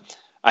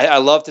I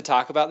love to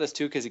talk about this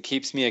too, because it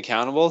keeps me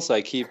accountable. So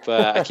I keep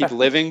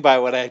living by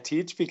what I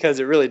teach because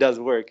it really does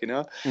work,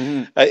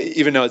 even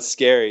though it's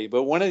scary.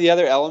 But one of the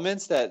other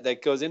elements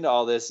that goes into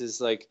all this is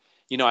like,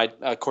 I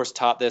of course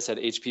taught this at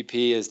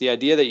HPP, is the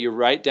idea that you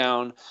write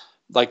down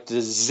like the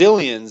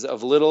zillions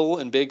of little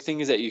and big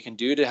things that you can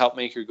do to help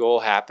make your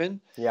goal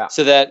happen. Yeah.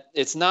 So that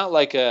it's not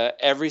like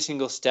every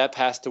single step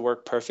has to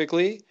work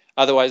perfectly.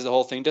 Otherwise the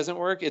whole thing doesn't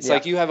work. It's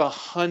like you have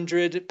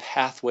 100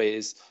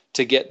 pathways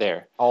to get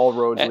there. All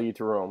roads lead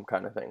to Rome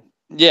kind of thing.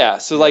 Yeah.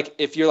 So like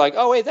if you're like,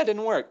 oh wait, that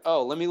didn't work.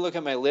 Oh, let me look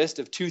at my list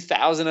of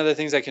 2,000 other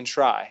things I can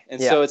try. And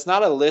so it's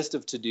not a list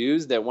of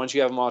to-dos that once you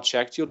have them all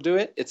checked, you'll do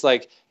it. It's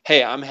like,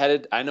 hey, I'm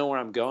headed. I know where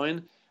I'm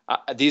going.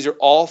 These are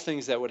all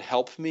things that would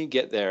help me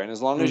get there. And as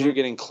long as you're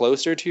getting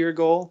closer to your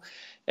goal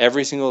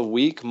every single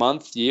week,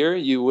 month, year,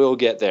 you will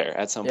get there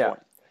at some point.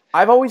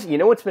 I've always,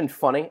 what's been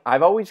funny?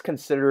 I've always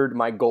considered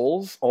my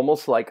goals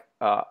almost like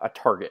a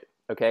target,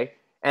 okay?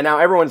 And now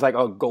everyone's like,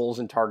 oh, goals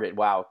and target.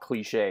 Wow,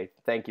 cliche.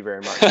 Thank you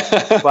very much.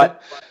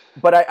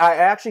 but I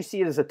actually see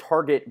it as a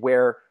target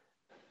where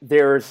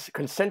there's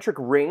concentric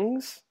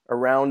rings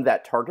around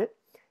that target.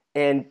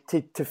 And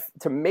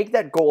to make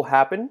that goal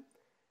happen,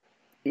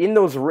 in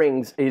those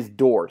rings is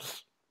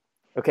doors,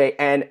 okay?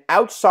 And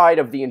outside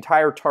of the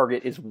entire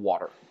target is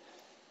water.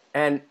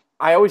 And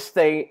I always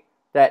say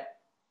that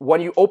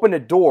when you open a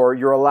door,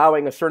 you're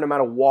allowing a certain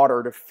amount of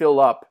water to fill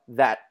up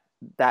that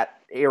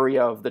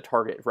area of the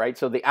target, right?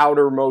 So the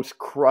outermost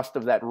crust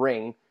of that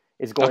ring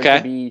is going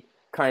to be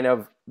kind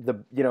of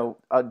there's going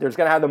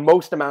to have the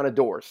most amount of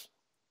doors,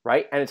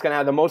 right? And it's going to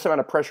have the most amount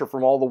of pressure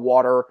from all the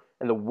water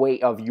and the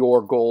weight of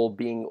your goal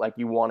being like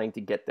you wanting to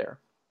get there.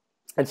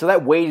 And so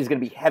that weight is going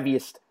to be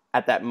heaviest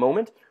at that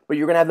moment, but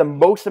you're going to have the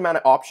most amount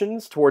of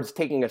options towards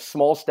taking a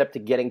small step to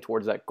getting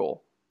towards that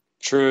goal.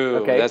 True.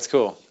 Okay. That's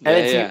cool. And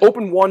then you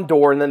open one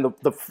door and then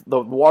the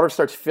water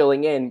starts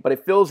filling in, but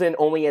it fills in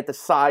only at the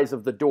size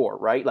of the door,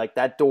 right? Like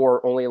that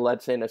door only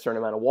lets in a certain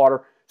amount of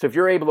water. So if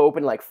you're able to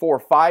open like 4 or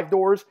 5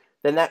 doors,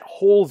 then that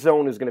whole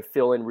zone is going to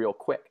fill in real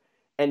quick.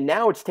 And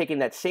now it's taking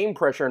that same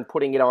pressure and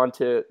putting it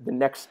onto the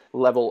next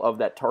level of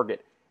that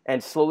target,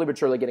 and slowly but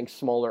surely getting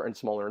smaller and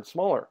smaller and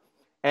smaller.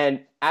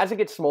 And as it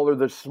gets smaller,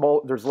 there's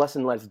less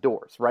and less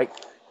doors, right?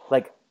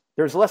 Like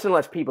there's less and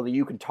less people that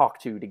you can talk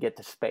to get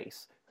to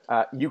space.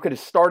 You could have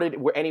started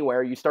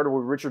anywhere. You started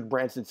with Richard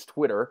Branson's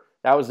Twitter.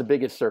 That was the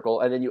biggest circle.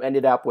 And then you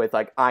ended up with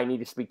like, I need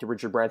to speak to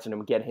Richard Branson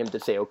and get him to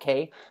say,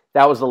 okay.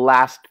 That was the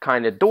last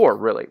kind of door,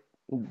 really,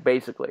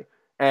 basically.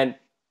 And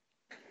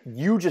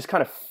you just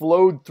kind of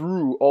flowed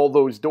through all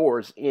those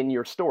doors in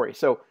your story.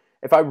 So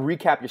if I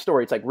recap your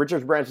story, it's like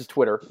Richard Branson's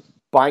Twitter,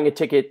 buying a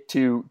ticket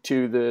to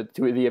the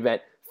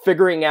event,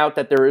 figuring out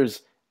that there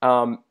is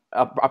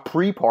a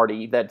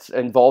pre-party that's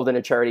involved in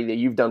a charity that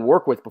you've done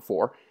work with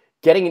before,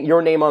 getting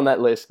your name on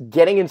that list,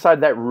 getting inside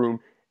that room,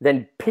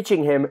 then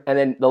pitching him, and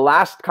then the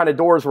last kind of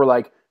doors were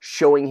like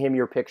showing him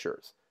your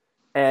pictures.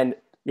 And,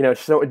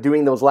 so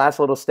doing those last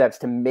little steps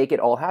to make it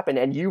all happen.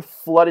 And you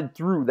flooded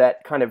through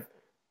that kind of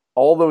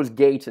all those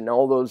gates and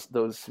all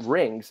those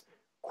rings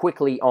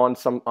quickly on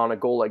a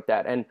goal like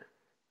that. And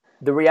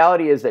the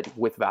reality is that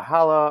with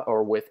Valhalla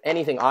or with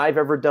anything I've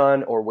ever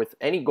done or with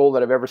any goal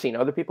that I've ever seen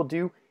other people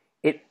do,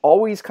 it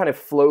always kind of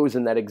flows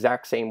in that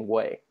exact same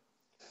way.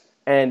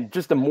 And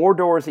just the more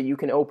doors that you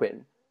can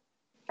open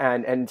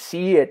and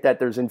see it that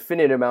there's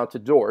infinite amounts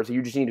of doors,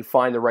 you just need to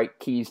find the right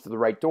keys to the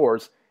right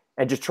doors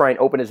and just try and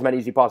open as many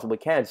as you possibly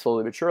can,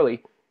 slowly but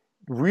surely.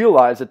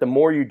 Realize that the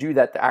more you do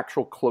that, the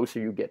actual closer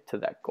you get to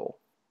that goal.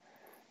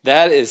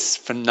 That is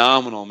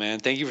phenomenal, man.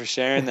 Thank you for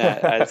sharing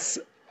that.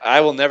 I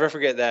will never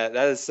forget that.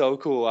 That is so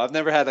cool. I've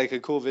never had like a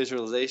cool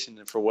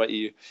visualization for what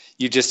you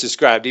just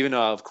described, even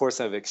though, of course,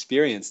 I've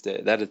experienced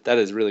it. That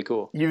is really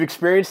cool. You've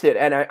experienced it,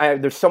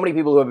 and there's so many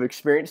people who have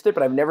experienced it,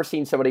 but I've never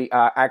seen somebody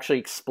actually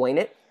explain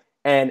it.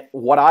 And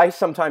what I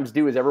sometimes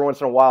do is every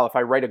once in a while, if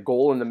I write a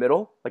goal in the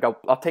middle, like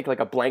I'll take like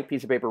a blank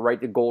piece of paper,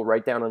 write the goal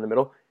right down in the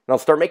middle, and I'll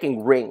start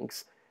making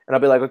rings. And I'll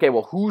be like, okay,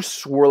 well, who's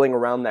swirling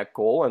around that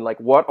goal? And like,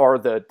 what are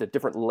the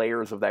different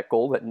layers of that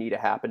goal that need to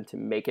happen to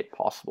make it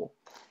possible?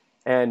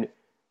 And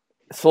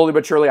slowly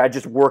but surely, I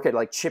just work at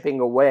like chipping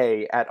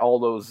away at all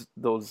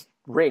those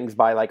rings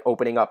by like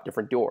opening up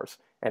different doors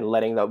and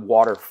letting the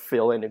water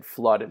fill in and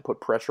flood and put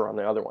pressure on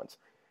the other ones.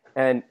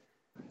 And,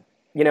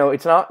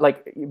 it's not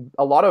like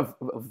a lot of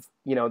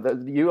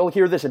you'll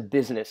hear this in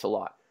business a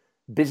lot.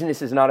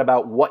 Business is not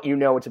about what you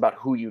know, it's about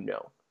who you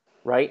know,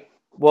 right?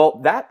 Well,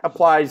 that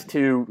applies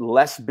to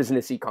less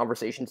businessy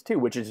conversations too,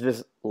 which is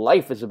just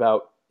life is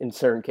about, in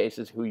certain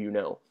cases, who you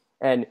know.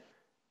 And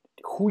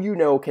who you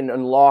know can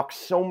unlock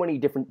so many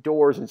different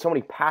doors and so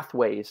many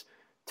pathways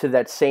to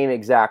that same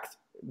exact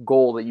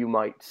goal that you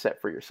might set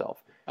for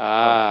yourself.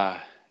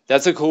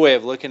 That's a cool way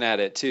of looking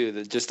at it too.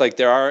 That just like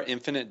there are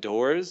infinite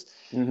doors,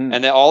 and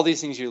that all these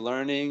things you're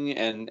learning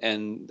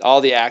and all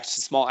the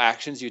small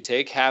actions you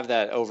take have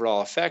that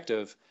overall effect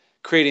of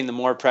creating the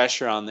more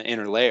pressure on the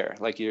inner layer,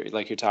 like you're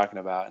talking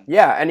about.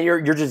 Yeah, and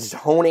you're just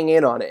honing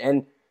in on it.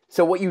 And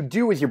so what you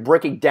do is you're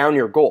breaking down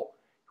your goal,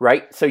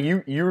 right? So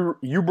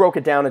you broke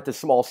it down into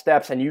small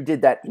steps, and you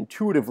did that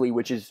intuitively,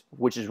 which is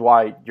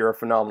why you're a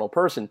phenomenal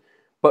person.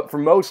 But for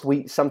most,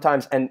 we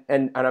sometimes, and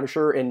I'm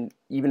sure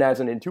even as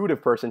an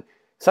intuitive person,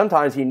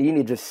 sometimes you need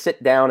to just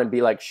sit down and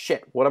be like,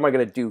 shit, what am I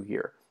going to do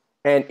here?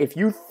 And if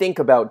you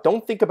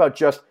don't think about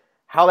just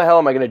how the hell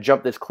am I going to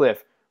jump this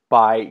cliff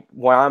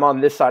while I'm on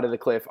this side of the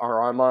cliff,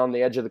 or I'm on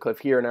the edge of the cliff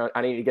here and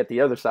I need to get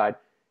the other side.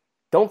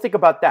 Don't think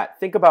about that.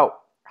 Think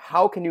about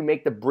how can you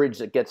make the bridge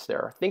that gets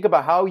there. Think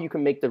about how you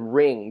can make the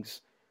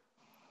rings,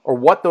 or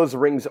what those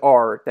rings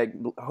are that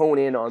hone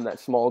in on that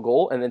small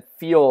goal, and then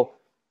feel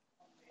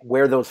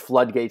where those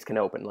floodgates can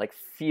open. Like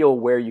feel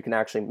where you can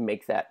actually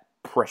make that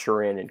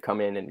pressure in and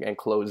come in and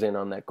close in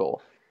on that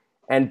goal.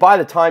 And by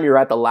the time you're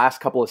at the last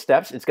couple of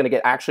steps, it's going to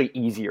get actually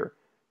easier.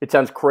 It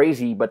sounds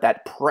crazy, but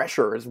that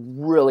pressure is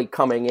really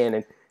coming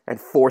in and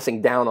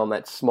forcing down on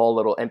that small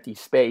little empty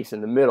space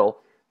in the middle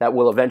that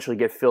will eventually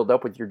get filled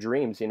up with your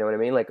dreams. You know what I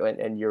mean? Like,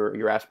 and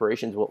your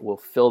aspirations will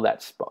fill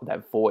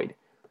that void.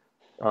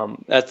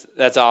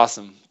 That's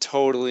awesome.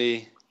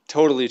 Totally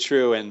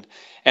true. And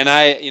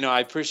I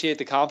appreciate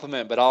the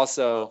compliment, but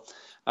also,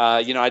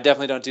 I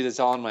definitely don't do this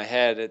all in my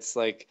head. It's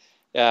like,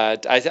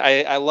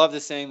 I love the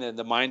saying that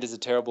the mind is a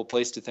terrible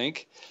place to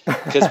think,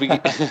 because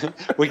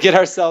we get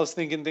ourselves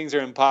thinking things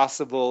are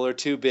impossible or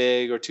too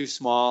big or too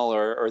small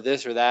or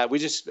this or that. We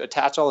just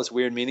attach all this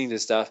weird meaning to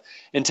stuff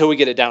until we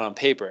get it down on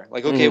paper.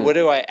 Like, okay, what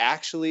do I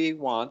actually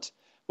want?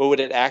 What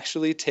would it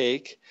actually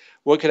take?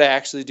 What could I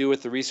actually do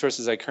with the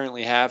resources I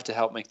currently have to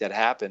help make that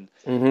happen?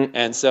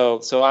 And so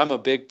I'm a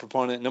big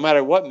proponent, no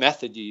matter what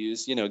method you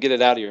use, get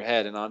it out of your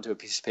head and onto a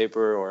piece of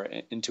paper or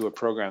into a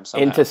program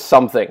somehow. Into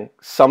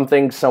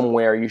something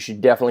somewhere. You should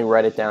definitely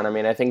write it down. I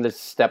mean, I think that's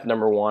step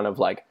number one of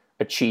like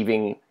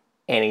achieving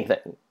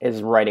anything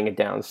is writing it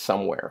down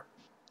somewhere.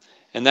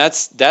 And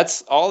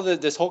that's all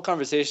this whole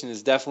conversation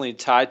is definitely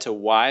tied to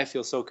why I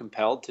feel so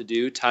compelled to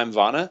do Time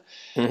Vana,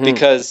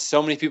 because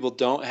so many people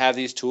don't have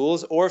these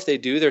tools, or if they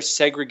do, they're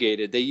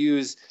segregated. They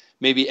use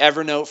maybe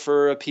Evernote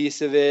for a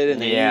piece of it,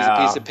 and they use a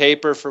piece of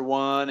paper for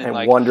one, and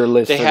like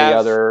Wunderlist for the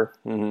other.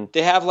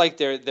 They have like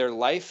their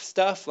life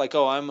stuff, like,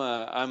 oh, I'm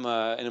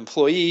an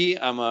employee,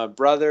 I'm a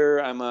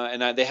brother,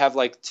 they have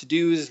like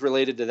to-dos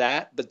related to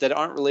that, but that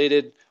aren't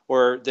related,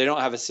 or they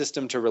don't have a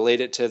system to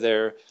relate it to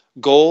their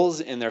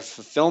goals and their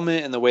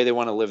fulfillment and the way they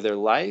want to live their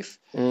life.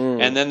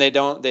 And then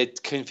they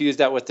confuse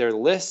that with their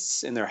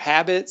lists and their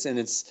habits, and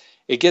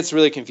it gets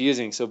really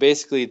confusing. So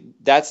basically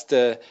that's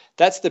the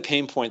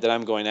pain point that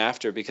I'm going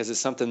after, because it's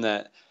something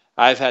that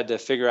I've had to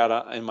figure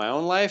out in my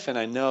own life, and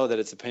I know that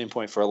it's a pain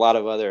point for a lot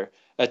of other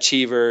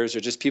achievers or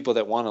just people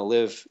that want to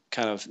live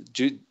kind of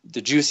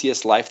the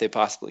juiciest life they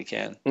possibly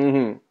can.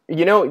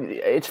 You know,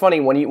 it's funny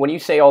when you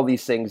say all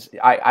these things,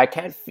 I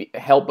can't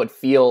help but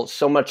feel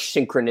so much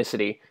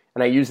synchronicity,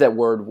 and I use that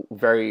word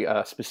very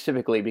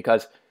specifically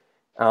because,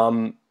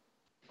 I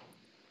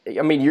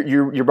mean,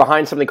 you're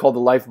behind something called the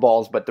Life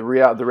Balls, but the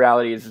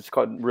reality is it's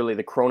called really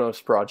the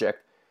Chronos Project.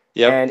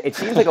 Yep. And it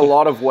seems like a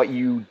lot of what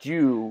you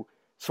do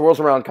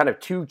swirls around kind of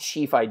two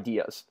chief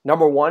ideas.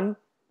 Number one,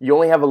 you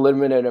only have a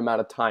limited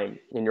amount of time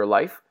in your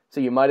life, so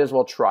you might as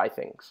well try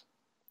things,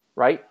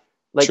 right?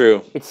 Like,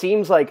 true. It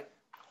seems like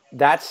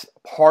that's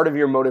part of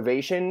your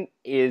motivation,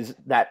 is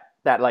that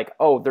like,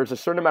 oh, there's a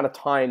certain amount of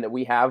time that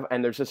we have,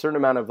 and there's a certain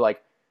amount of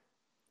like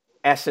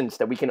essence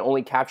that we can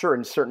only capture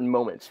in certain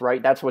moments,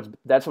 right? That's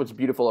what's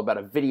beautiful about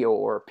a video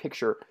or a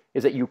picture,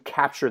 is that you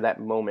capture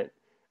that moment.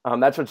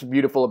 That's what's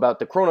beautiful about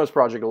the Chronos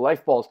Project, the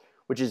Life Balls,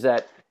 which is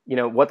that, you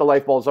know, what the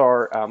Life Balls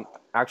are.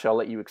 Actually, I'll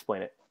let you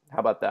explain it. How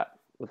about that?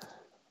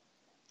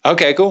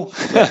 Okay, cool.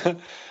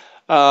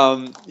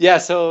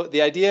 So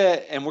the idea,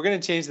 and we're going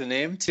to change the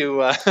name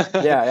to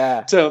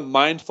to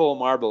Mindful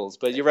Marbles,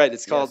 but you're right,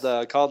 it's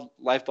called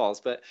Life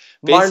Balls. But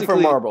Mindful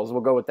Marbles,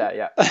 we'll go with that.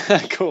 Yeah.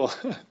 Cool.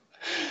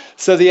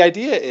 So the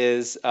idea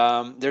is,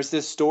 there's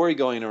this story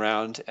going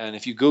around, and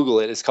if you Google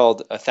it, it's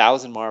called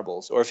 1,000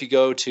 Marbles. Or if you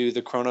go to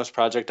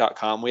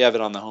thechronosproject.com, we have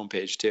it on the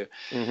homepage too.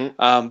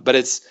 But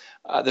it's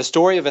the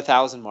story of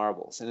 1,000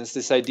 marbles, and it's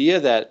this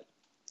idea that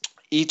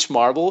each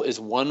marble is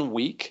 1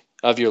 week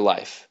of your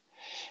life.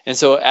 And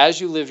so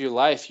as you live your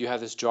life, you have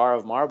this jar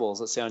of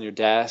marbles, let's say on your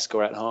desk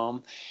or at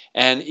home.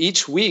 And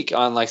each week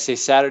on, like, say,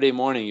 Saturday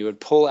morning, you would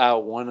pull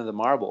out one of the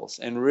marbles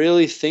and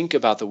really think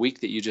about the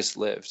week that you just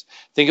lived.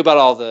 Think about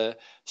all the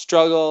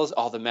struggles,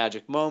 all the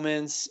magic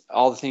moments,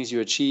 all the things you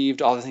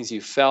achieved, all the things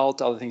you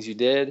felt, all the things you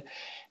did,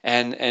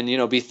 and you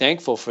know, be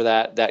thankful for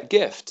that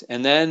gift.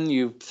 And then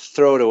you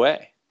throw it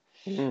away,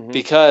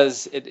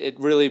 because it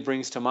really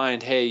brings to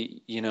mind, hey,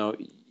 you know,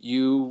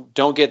 you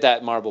don't get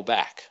that marble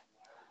back.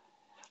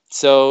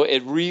 So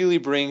it really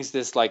brings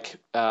this like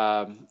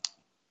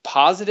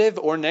positive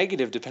or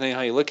negative, depending on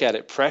how you look at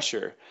it,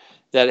 pressure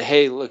that,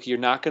 hey, look, you're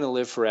not going to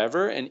live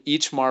forever, and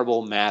each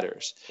marble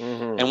matters.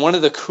 And one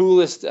of the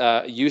coolest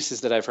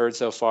uses that I've heard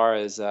so far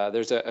is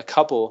there's a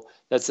couple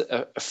that's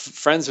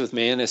friends with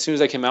me, and as soon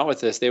as I came out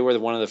with this, they were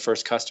one of the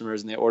first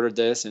customers, and they ordered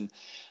this, and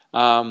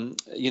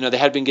you know, they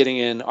had been getting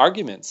in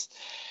arguments,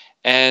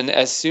 and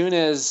as soon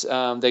as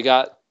they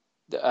got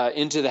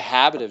into the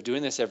habit of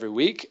doing this every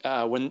week,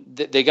 when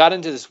they got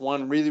into this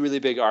one really, really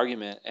big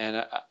argument,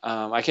 and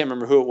I can't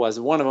remember who it was.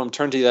 One of them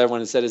turned to the other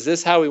one and said, "Is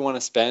this how we want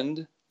to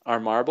spend our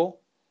marble?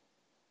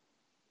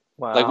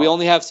 Wow. Like, we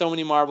only have so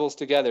many marbles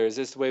together. Is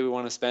this the way we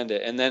want to spend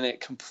it?" And then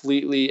it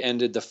completely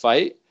ended the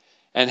fight,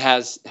 and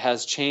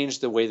has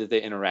changed the way that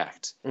they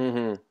interact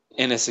in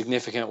a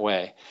significant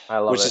way. I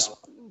love it. Which is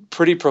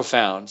pretty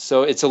profound.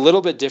 So it's a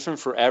little bit different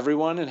for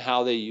everyone and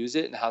how they use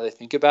it and how they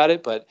think about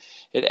it, but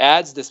it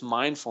adds this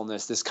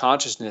mindfulness, this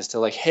consciousness to,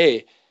 like,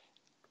 hey,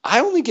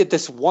 I only get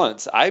this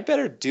once. I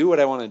better do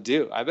what I want to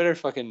do. I better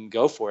fucking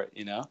go for it,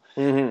 you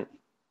know?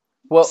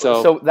 Well,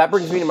 so that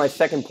brings me to my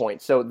second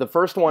point. So the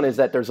first one is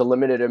that there's a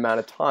limited amount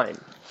of time.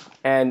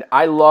 And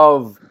I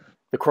love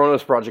the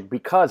Chronos Project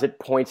because it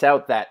points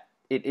out that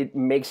it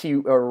makes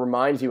you, or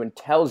reminds you and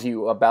tells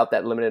you about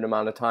that limited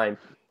amount of time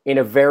in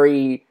a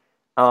very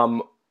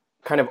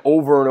kind of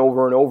over and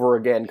over and over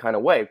again kind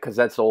of way, because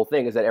that's the whole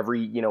thing, is that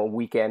every, you know,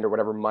 weekend or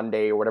whatever,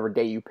 Monday or whatever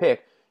day you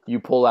pick, you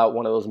pull out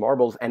one of those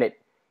marbles, and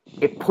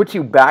it puts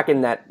you back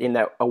in that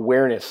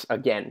awareness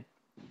again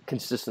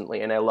consistently,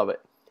 and I love it.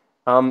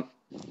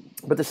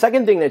 But the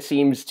second thing that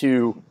seems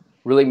to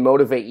really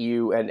motivate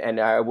you, and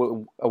a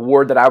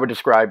word that I would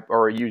describe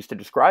or use to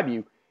describe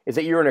you, is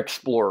that you're an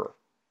explorer.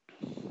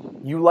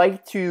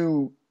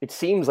 It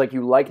seems like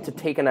you like to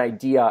take an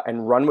idea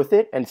and run with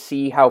it and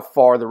see how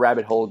far the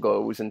rabbit hole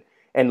goes,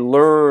 and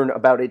learn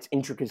about its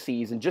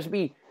intricacies, and just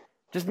be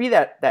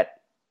that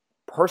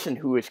person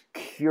who is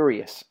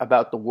curious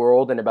about the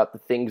world and about the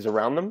things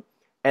around them,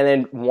 and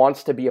then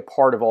wants to be a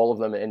part of all of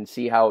them and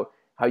see how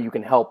you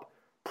can help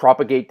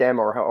propagate them,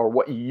 or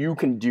what you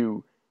can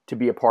do to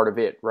be a part of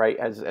it, right?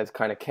 As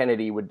kind of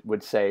Kennedy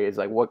would say, is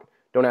like,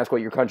 don't ask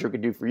what your country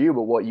could do for you,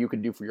 but what you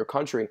could do for your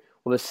country.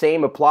 Well, the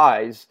same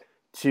applies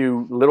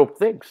to little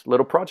things,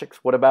 little projects.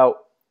 What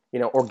about, you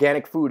know,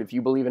 organic food? If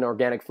you believe in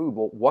organic food,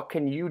 well, what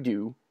can you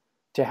do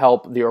to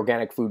help the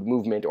organic food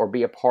movement or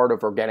be a part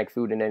of organic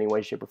food in any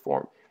way, shape, or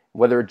form?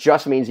 whether it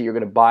just means that you're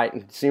going to buy it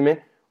and consume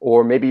it,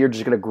 or maybe you're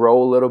just going to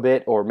grow a little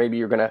bit, or maybe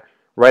you're going to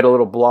write a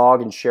little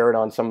blog and share it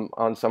on some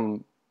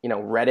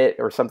Reddit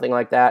or something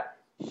like that.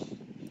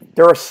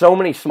 There are so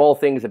many small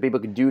things that people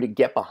can do to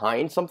get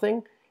behind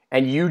something,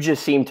 and you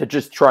just seem to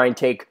just try and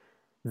take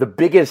the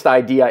biggest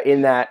idea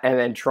in that and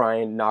then try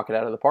and knock it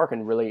out of the park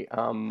and really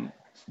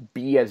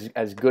be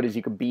as good as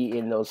you could be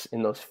in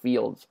those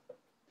fields.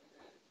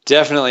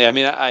 Definitely. I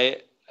mean,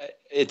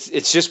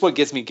 it's just what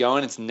gets me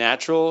going. It's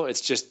natural.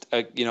 It's just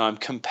I'm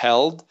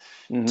compelled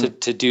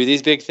to do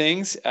these big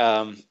things,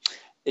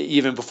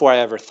 even before I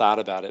ever thought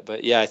about it.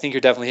 But yeah, I think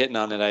you're definitely hitting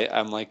on it.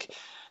 I'm like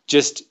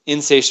just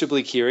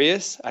insatiably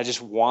curious. I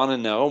just want to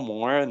know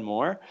more and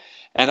more,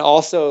 and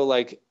also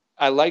like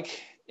I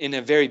like in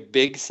a very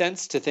big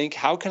sense to think,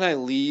 how can I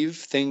leave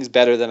things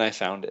better than I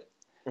found it?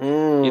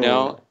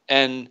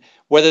 And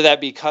whether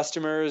that be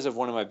customers of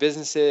one of my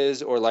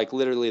businesses or like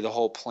literally the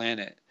whole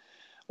planet.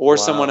 Or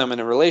someone I'm in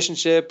a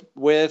relationship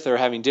with or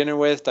having dinner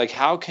with, like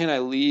how can I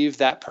leave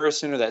that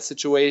person or that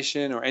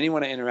situation or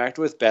anyone I interact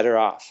with better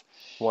off?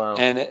 Wow.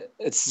 And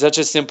it's such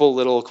a simple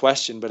little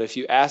question, but if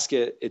you ask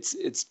it,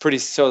 it's pretty,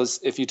 so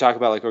if you talk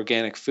about like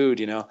organic food,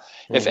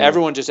 if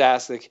everyone just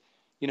asks like,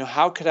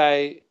 how could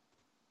I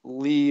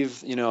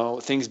leave,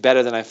 things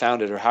better than I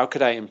found it, or how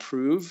could I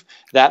improve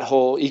that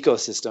whole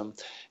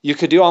ecosystem? You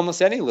could do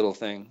almost any little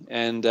thing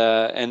and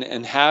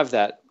have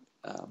that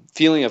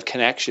feeling of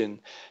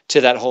connection to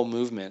that whole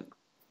movement.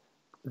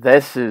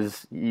 This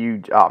is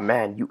you. Oh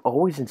man, you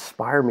always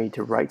inspire me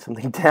to write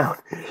something down.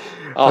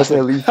 How can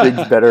I leave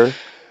things better?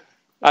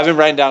 I've been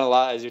writing down a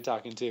lot as you're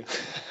talking too.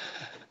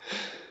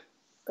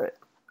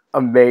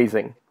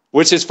 Amazing.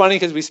 Which is funny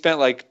because we spent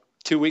like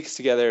 2 weeks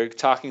together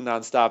talking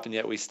nonstop, and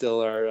yet we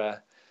still are.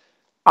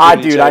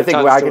 Dude, I think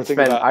I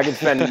could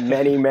spend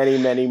many, many,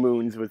 many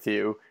moons with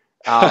you,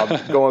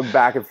 going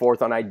back and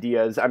forth on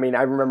ideas. I mean,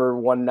 I remember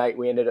one night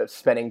we ended up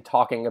spending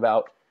talking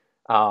about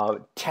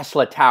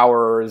Tesla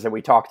towers, and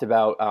we talked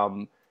about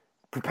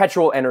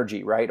perpetual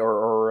energy, right?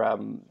 Or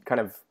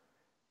kind of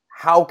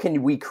how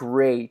can we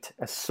create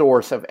a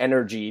source of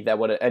energy that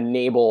would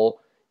enable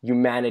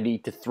humanity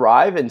to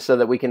thrive, and so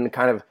that we can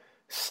kind of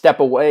step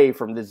away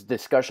from this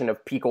discussion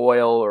of peak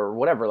oil or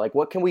whatever. Like,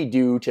 what can we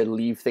do to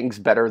leave things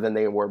better than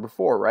they were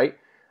before, right?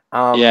 We,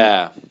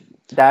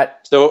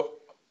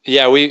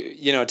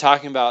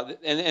 talking about,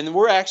 and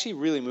we're actually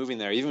really moving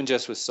there, even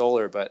just with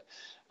solar, but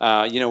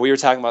we were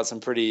talking about some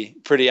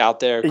pretty out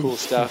there cool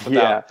stuff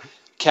about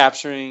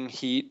capturing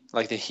heat,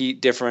 like the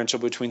heat differential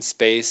between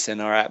space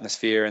and our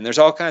atmosphere. And there's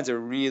all kinds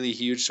of really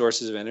huge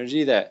sources of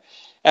energy that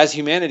as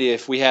humanity,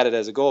 if we had it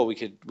as a goal, we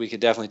could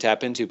definitely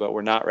tap into, but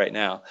we're not right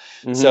now.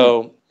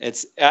 So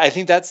I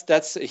think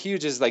that's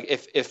huge, is like,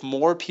 if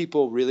more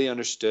people really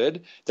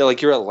understood that,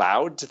 like, you're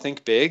allowed to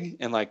think big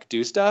and like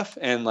do stuff,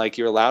 and like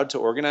you're allowed to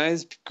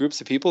organize groups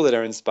of people that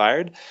are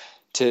inspired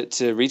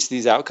to reach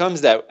these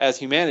outcomes, that as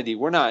humanity,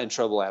 we're not in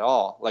trouble at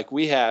all. Like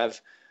we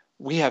have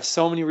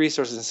so many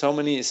resources and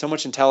so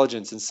much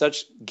intelligence and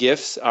such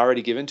gifts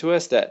already given to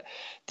us that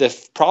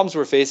the problems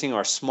we're facing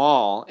are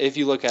small if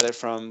you look at it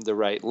from the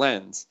right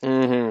lens.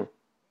 And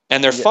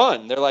they're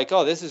fun. They're like,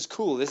 oh, this is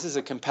cool. This is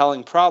a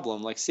compelling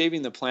problem. Like,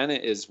 saving the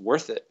planet is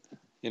worth it,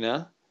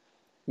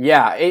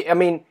 Yeah, I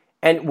mean,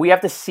 and we have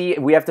to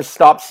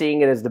stop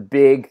seeing it as the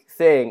big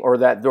thing or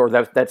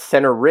that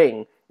center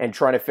ring and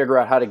trying to figure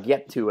out how to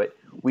get to it.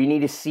 We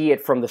need to see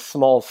it from the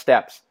small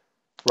steps.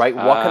 Right?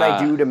 What can I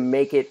do to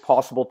make it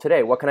possible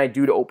today? What can I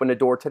do to open a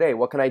door today?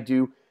 What can I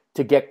do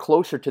to get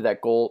closer to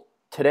that goal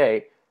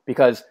today?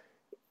 Because,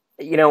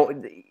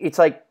 it's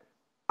like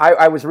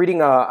I was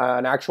reading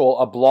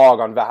a blog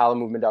on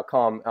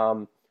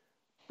valhallamovement.com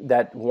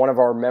that one of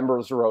our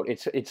members wrote.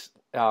 It's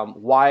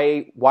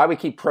why we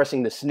keep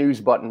pressing the snooze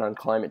button on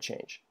climate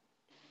change,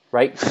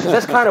 right? Because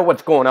that's kind of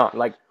what's going on.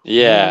 Like,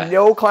 we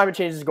know climate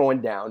change is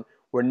going down.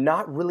 We're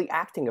not really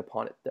acting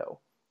upon it, though.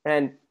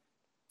 And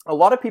a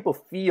lot of people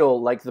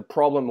feel like the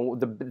problem,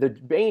 the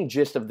main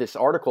gist of this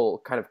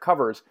article kind of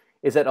covers,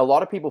 is that a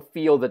lot of people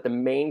feel that the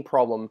main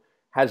problem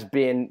has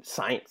been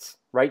science,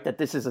 right? That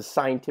this is a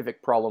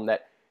scientific problem,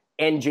 that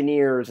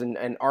engineers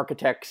and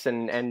architects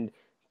and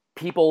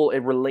people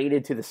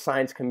related to the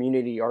science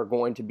community are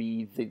going to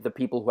be the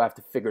people who have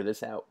to figure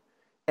this out.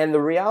 And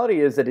the reality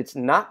is that it's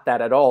not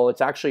that at all.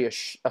 It's actually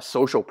a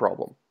social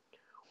problem.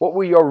 What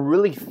we are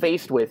really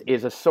faced with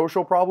is a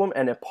social problem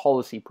and a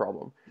policy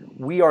problem.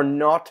 We are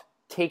not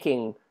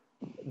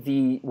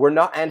we're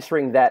not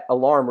answering that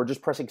alarm. We're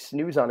just pressing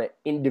snooze on it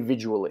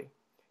individually.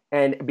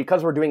 And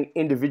because we're doing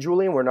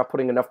individually and we're not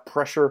putting enough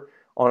pressure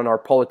on our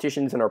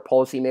politicians and our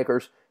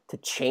policymakers to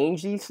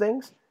change these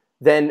things,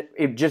 then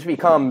it just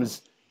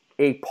becomes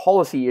a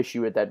policy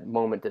issue at that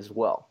moment as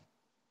well.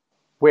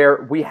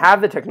 Where we have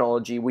the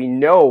technology, we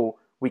know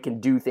we can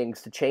do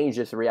things to change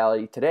this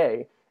reality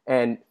today,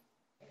 and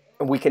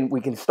we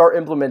can start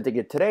implementing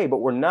it today, but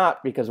we're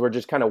not, because we're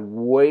just kind of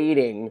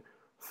waiting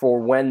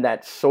for when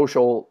that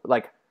social,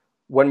 like,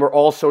 when we're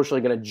all socially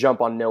going to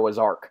jump on Noah's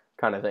Ark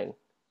kind of thing.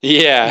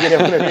 Yeah. You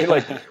know what I mean?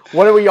 Like,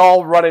 when do we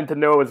all run into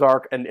Noah's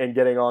Ark and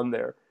getting on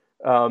there?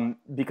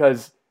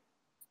 because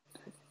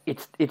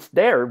it's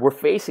there. We're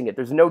facing it.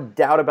 There's no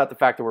doubt about the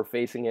fact that we're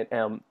facing it.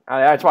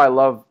 That's why I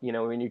love,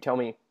 when you tell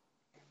me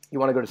you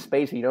want to go to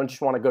space, and you don't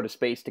just want to go to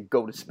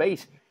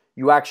space.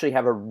 You actually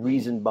have a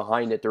reason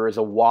behind it. There is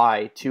a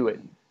why to it.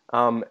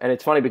 And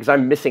it's funny because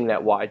I'm missing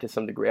that why to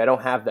some degree. I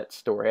don't have that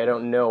story. I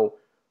don't know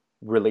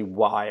really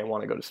why I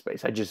want to go to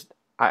space. I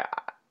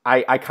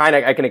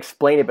can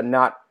explain it, but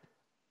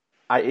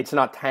it's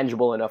not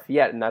tangible enough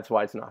yet, and that's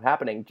why it's not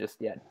happening just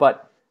yet.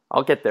 But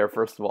I'll get there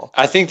first of all.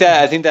 I think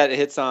that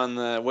hits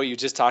on what you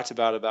just talked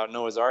about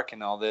Noah's Ark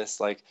and all this.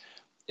 Like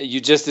you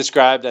just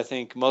described, I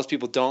think most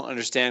people don't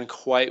understand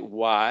quite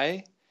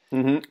why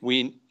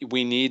we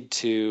need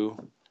to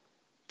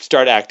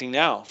start acting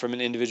now from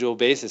an individual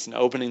basis and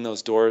opening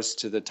those doors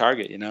to the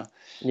target.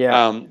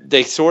 Yeah.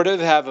 They sort of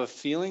have a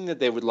feeling that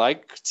they would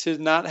like to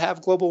not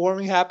have global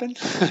warming happen,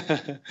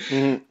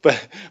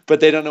 but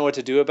they don't know what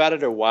to do about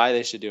it or why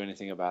they should do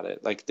anything about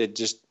it. Like they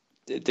just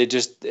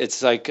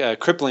it's like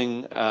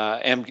crippling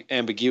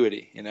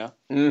ambiguity.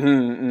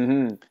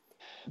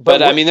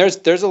 But I mean,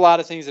 there's a lot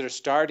of things that are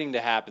starting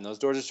to happen. Those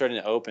doors are starting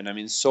to open. I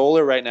mean,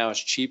 solar right now is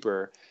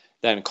cheaper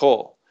than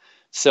coal.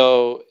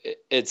 So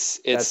it's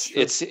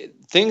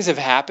things have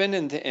happened,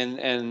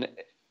 and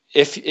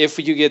if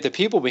you get the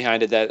people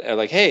behind it that are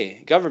like,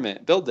 hey,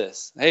 government, build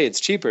this. Hey, it's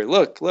cheaper.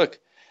 Look.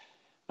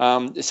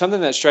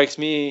 Something that strikes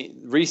me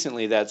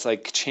recently that's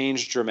like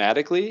changed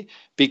dramatically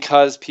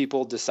because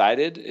people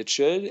decided it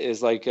should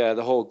is like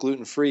the whole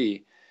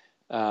gluten-free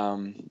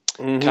kind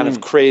of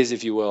craze,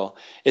 if you will.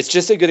 It's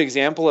just a good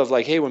example of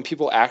like, hey, when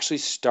people actually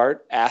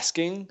start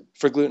asking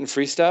for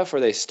gluten-free stuff or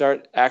they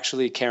start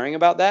actually caring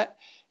about that,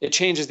 it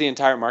changes the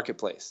entire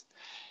marketplace.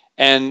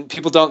 And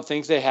people don't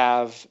think they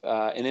have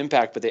an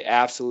impact, but they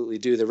absolutely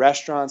do. The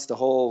restaurants, the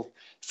whole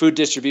food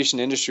distribution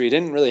industry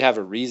didn't really have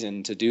a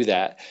reason to do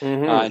that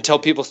until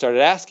people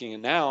started asking.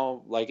 And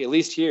now, like at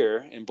least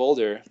here in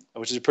Boulder,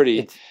 which is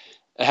pretty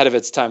ahead of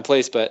its time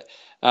place, but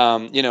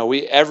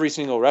every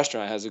single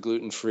restaurant has a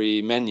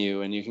gluten-free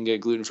menu, and you can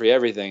get gluten-free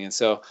everything. And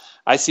so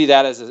I see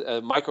that as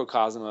a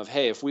microcosm of,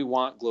 hey, if we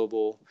want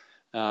global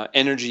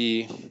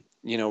energy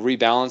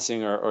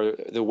rebalancing or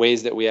the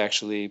ways that we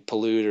actually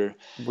pollute or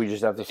we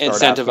just have to start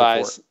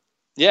incentivize.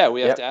 Yeah,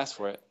 we have to ask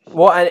for it.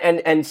 Well,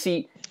 and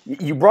see,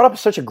 you brought up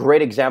such a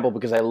great example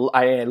because I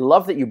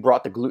love that you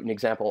brought the gluten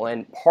example,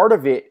 and part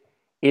of it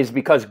is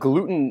because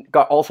gluten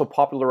got also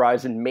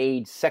popularized and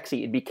made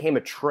sexy. It became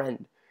a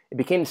trend. It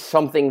became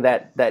something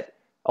that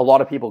a lot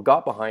of people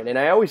got behind. And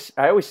I always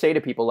say to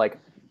people, like,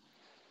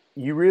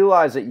 you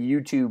realize that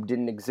YouTube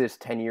didn't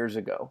exist 10 years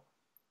ago.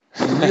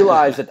 You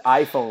realize that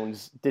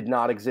iPhones did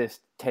not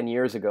exist 10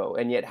 years ago,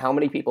 and yet how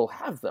many people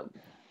have them?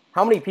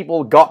 How many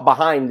people got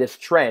behind this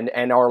trend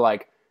and are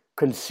like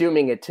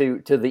consuming it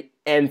to the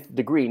nth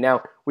degree?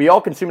 Now, we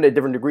all consume it at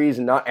different degrees,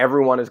 and not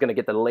everyone is going to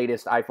get the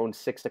latest iPhone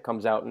 6 that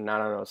comes out in, I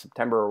don't know,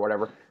 September or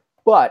whatever.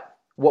 But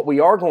what we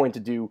are going to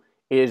do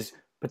is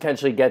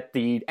potentially get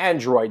the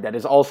Android that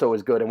is also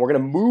as good, and we're going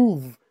to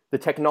move the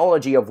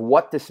technology of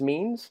what this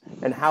means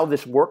and how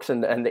this works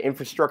and the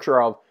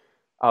infrastructure of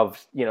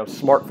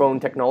smartphone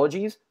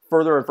technologies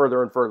further and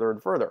further and further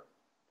and further.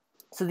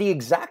 So the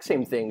exact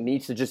same thing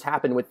needs to just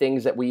happen with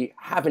things that we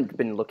haven't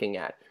been looking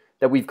at,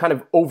 that we've kind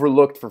of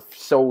overlooked for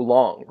so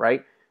long,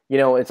 right?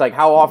 It's like,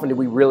 how often do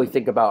we really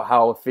think about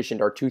how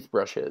efficient our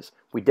toothbrush is?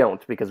 We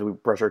don't, because we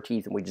brush our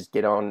teeth and we just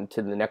get on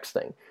to the next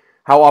thing.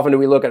 How often do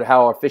we look at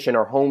how efficient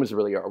our homes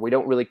really are? We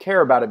don't really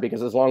care about it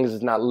because as long as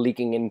it's not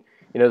leaking in,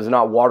 there's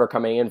not water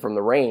coming in from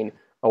the rain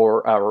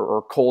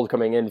or cold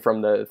coming in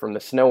from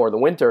the snow or the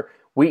winter,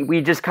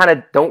 we just kind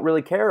of don't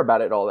really care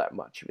about it all that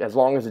much, as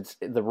long as it's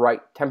the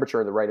right temperature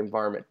and the right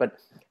environment. But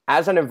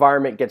as an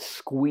environment gets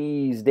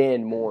squeezed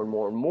in more and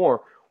more and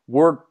more,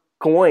 we're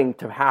going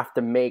to have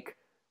to make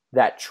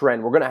that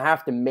trend. We're going to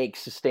have to make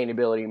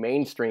sustainability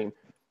mainstream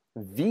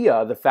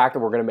via the fact that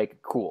we're going to make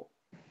it cool.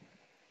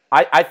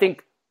 I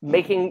think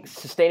making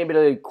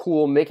sustainability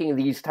cool, making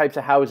these types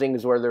of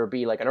housings, whether it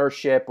be like an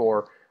Earthship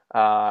or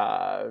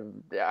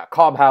a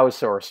cob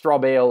house or a straw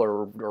bale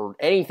or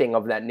anything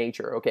of that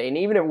nature, okay? And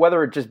even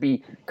whether it just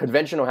be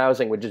conventional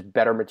housing with just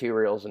better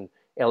materials and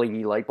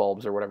LED light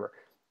bulbs or whatever,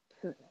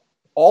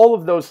 all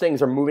of those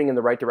things are moving in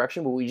the right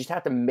direction, but we just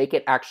have to make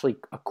it actually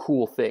a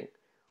cool thing.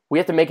 We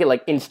have to make it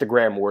like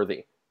Instagram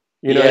worthy.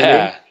 You know what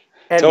I mean?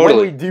 And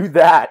totally. When we do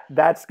that,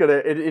 that's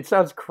it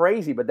sounds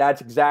crazy, but that's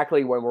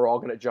exactly when we're all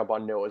gonna jump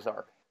on Noah's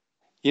Ark.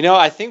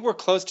 I think we're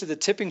close to the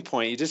tipping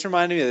point. You just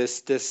reminded me of this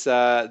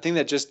thing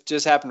that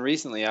just happened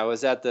recently. I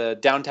was at the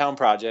Downtown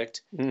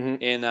Project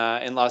in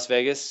Las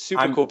Vegas.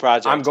 Super cool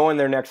project. I'm going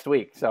there next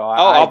week, so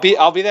I'll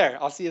be there.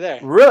 I'll see you there.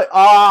 Really?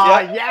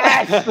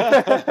 Yes!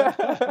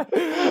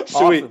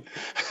 Sweet.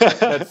 Awesome.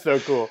 That's so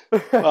cool.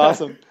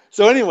 Awesome.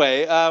 So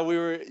anyway, we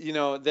were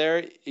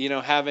there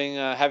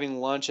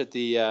having lunch at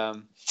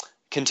the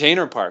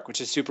container park,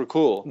 which is super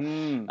cool.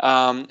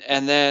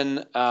 And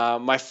then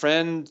my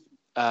friend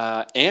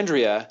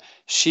Andrea,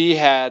 she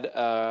had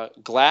a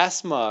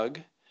glass mug,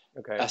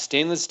 a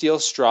stainless steel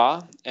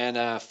straw, and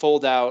a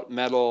fold-out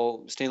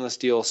metal stainless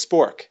steel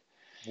spork.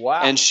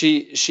 Wow. And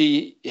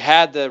she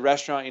had the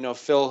restaurant,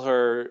 fill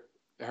her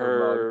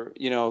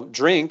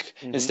drink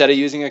instead of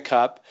using a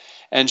cup,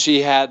 and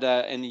she had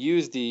and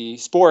used the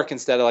spork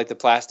instead of like the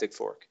plastic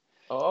fork.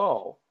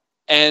 Oh.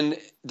 And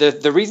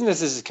the reason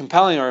this is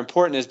compelling or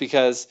important is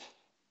because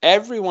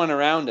everyone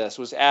around us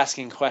was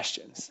asking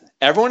questions.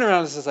 Everyone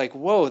around us is like,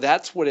 whoa,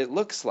 that's what it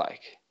looks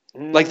like.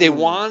 Like they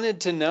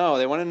wanted to know.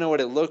 They want to know what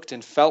it looked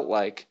and felt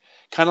like.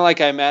 Kind of like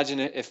I imagine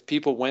if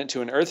people went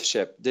to an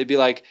Earthship, they'd be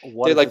like,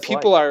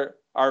 people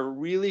are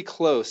really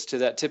close to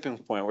that tipping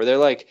point where they're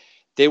like,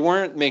 they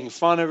weren't making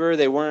fun of her.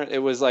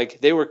 It was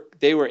like they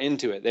were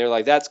into it. They were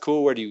like, that's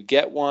cool. Where do you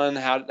get one?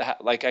 How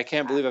like, I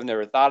can't believe I've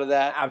never thought of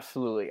that.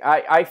 Absolutely.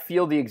 I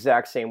feel the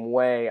exact same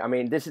way. I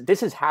mean, this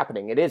is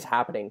happening. It is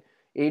happening.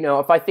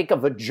 If I think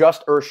of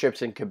just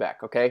Earthships in Quebec,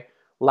 okay?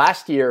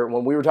 Last year,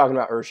 when we were talking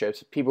about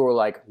Earthships, people were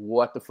like,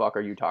 what the fuck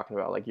are you talking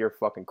about? Like, you're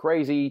fucking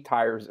crazy.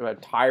 Tires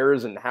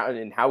and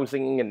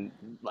housing and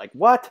like,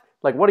 what?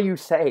 Like, what are you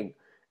saying?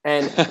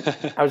 And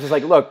I was just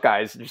like, look,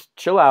 guys, just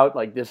chill out.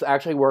 Like, this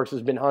actually works.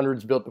 There's been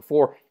hundreds built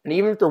before. And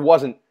even if there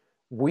wasn't,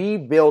 we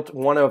built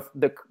one of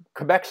the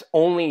Quebec's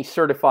only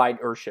certified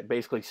Earthship,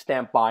 basically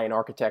stamped by an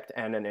architect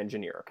and an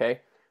engineer,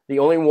 okay? The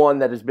only one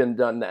that has been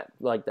done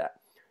like that.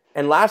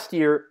 And last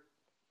year,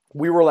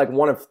 we were like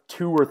one of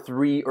 2 or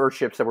 3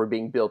 Earthships that were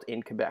being built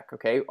in Quebec,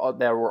 okay?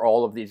 There were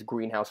all of these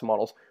greenhouse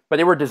models, but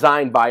they were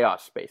designed by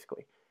us,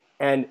 basically.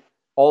 And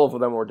all of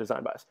them were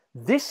designed by us.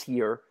 This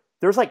year,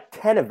 there's like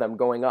 10 of them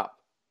going up.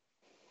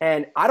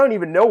 And I don't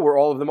even know where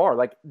all of them are.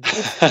 Like,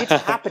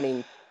 it's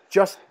happening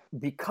just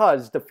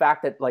because the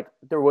fact that, like,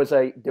 there was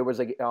a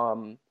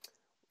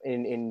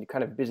in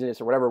kind of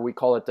business or whatever, we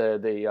call it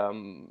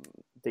the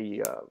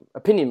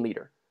opinion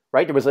leader,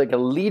 right? There was like a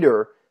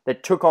leader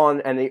that took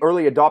on, and the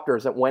early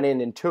adopters that went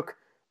in and took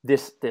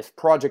this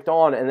project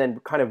on and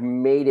then kind of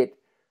made it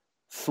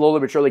slowly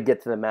but surely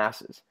get to the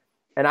masses.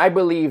 And I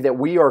believe that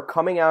we are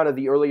coming out of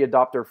the early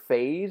adopter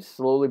phase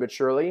slowly but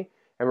surely,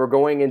 and we're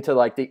going into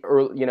like the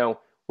early,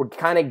 we're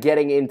kind of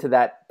getting into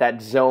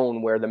that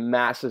zone where the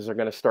masses are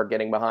going to start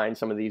getting behind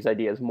some of these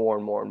ideas more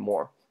and more and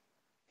more.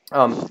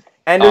 And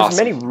there's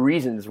many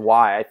reasons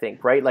why, I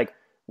think, right? Like,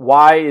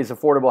 why is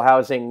affordable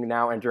housing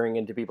now entering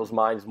into people's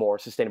minds more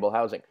sustainable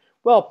housing?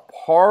 Well,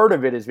 part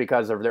of it is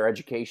because of their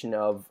education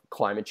of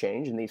climate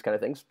change and these kind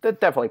of things. That's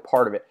definitely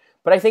part of it.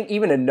 But I think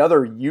even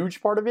another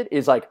huge part of it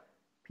is like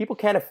people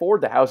can't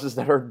afford the houses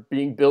that are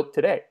being built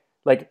today.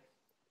 Like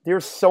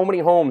there's so many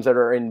homes that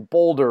are in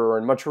Boulder or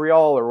in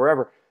Montreal or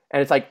wherever,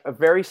 and it's like a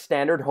very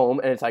standard home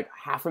and it's like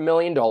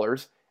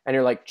 $500,000 and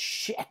you're like,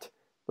 shit,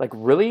 like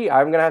really?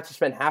 I'm going to have to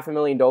spend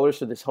 $500,000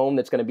 for this home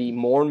that's going to be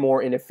more and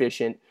more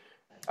inefficient.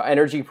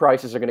 Energy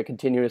prices are going to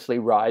continuously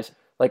rise.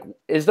 Like,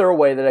 is there a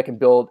way that I can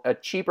build a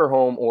cheaper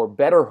home or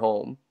better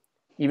home,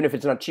 even if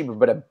it's not cheaper,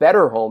 but a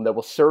better home that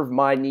will serve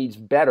my needs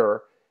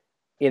better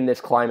in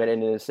this climate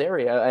and in this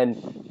area?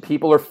 And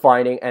people are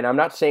finding, and I'm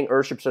not saying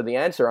Earthships are the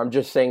answer, I'm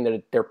just saying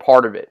that they're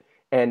part of it.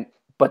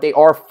 But they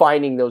are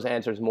finding those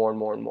answers more and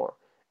more and more.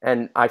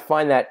 And I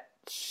find that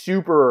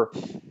super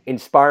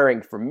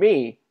inspiring for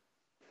me,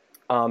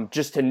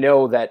 just to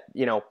know that,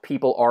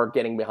 people are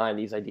getting behind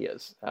these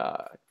ideas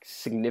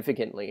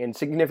significantly, in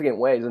significant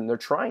ways, and they're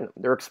trying them,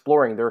 they're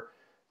exploring,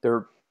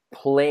 they're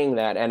playing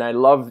that. And I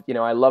love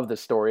the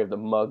story of the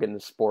mug and the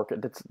spork.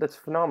 That's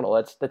phenomenal.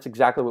 That's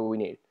exactly what we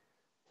need.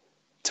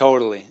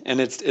 Totally.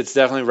 And it's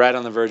definitely right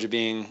on the verge of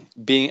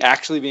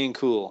being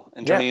cool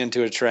and turning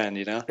into a trend,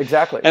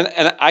 Exactly.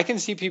 And I can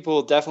see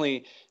people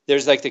definitely,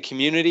 there's like the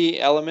community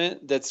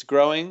element that's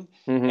growing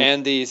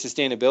and the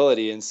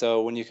sustainability. And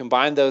so when you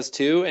combine those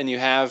two and you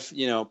have,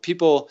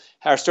 people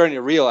are starting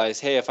to realize,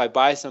 hey, if I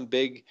buy some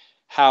big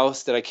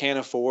house that I can't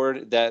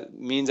afford, that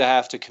means I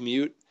have to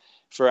commute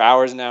for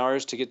hours and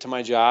hours to get to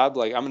my job.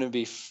 Like, I'm going to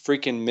be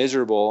freaking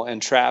miserable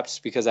and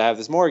trapped because I have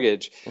this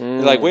mortgage.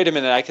 You're like, wait a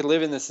minute, I could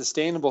live in this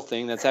sustainable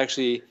thing that's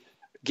actually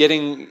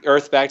getting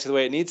Earth back to the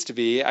way it needs to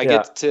be. I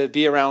get to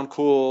be around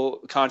cool,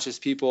 conscious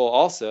people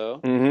also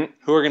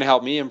who are going to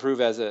help me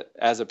improve as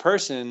a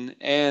person.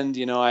 And,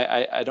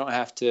 I don't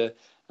have to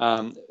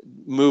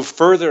move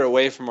further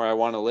away from where I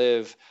want to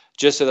live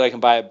just so that I can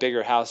buy a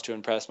bigger house to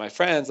impress my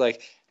friends.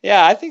 Like,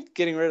 yeah, I think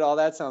getting rid of all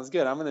that sounds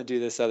good. I'm going to do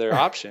this other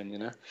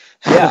option,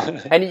 Yeah,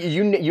 and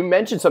you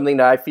mentioned something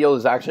that I feel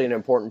is actually an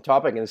important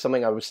topic, and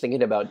something I was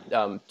thinking about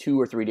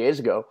 2 or 3 days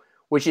ago,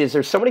 which is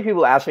there's so many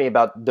people ask me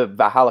about the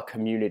Valhalla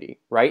community,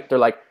 right? They're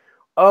like,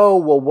 oh,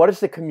 well, what is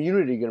the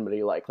community going to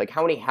be like? Like,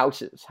 how many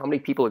houses? How many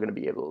people are going to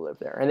be able to live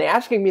there? And they're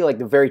asking me like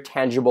the very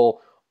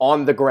tangible,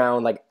 on the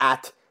ground, like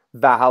at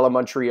Valhalla,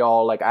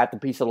 Montreal, like at the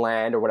piece of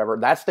land or whatever.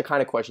 That's the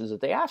kind of questions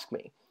that they ask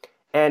me.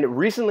 And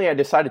recently I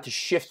decided to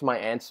shift my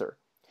answer.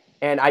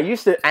 And I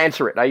used to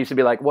answer it. I used to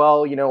be like,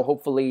 well,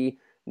 hopefully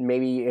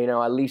maybe,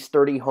 at least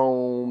 30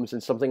 homes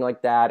and something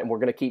like that. And we're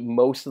going to keep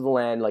most of the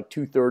land, like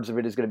 2/3 of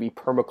it is going to be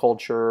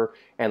permaculture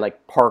and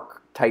like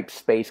park type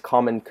space,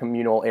 common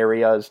communal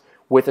areas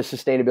with a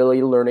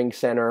sustainability learning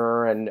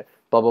center and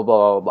blah, blah,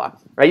 blah, blah, blah.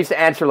 I used to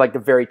answer like the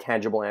very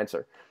tangible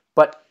answer.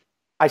 But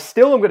I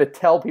still am going to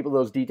tell people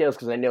those details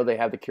because I know they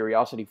have the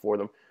curiosity for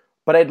them.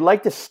 But I'd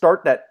like to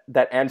start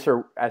that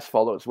answer as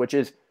follows, which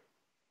is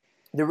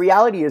the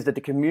reality is that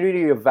the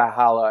community of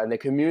Valhalla and the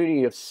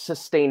community of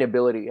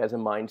sustainability as a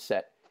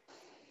mindset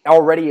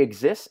already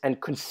exists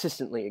and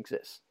consistently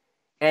exists.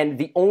 And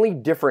the only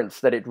difference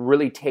that it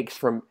really takes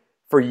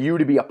for you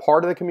to be a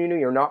part of the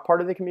community or not part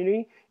of the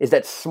community is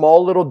that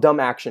small little dumb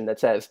action that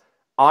says,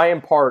 I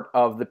am part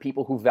of the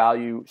people who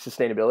value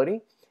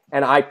sustainability,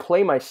 and I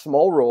play my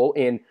small role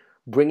in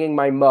bringing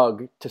my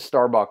mug to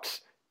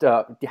Starbucks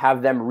to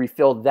have them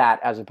refill that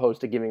as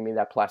opposed to giving me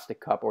that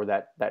plastic cup or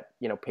that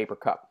paper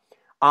cup.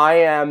 I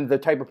am the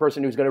type of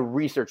person who's going to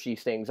research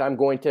these things. I'm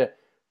going to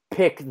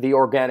pick the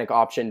organic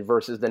option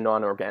versus the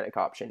non-organic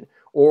option.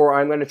 Or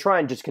I'm going to try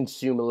and just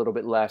consume a little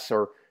bit less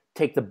or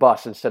take the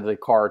bus instead of the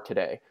car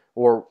today.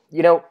 Or,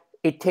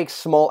 it takes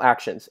small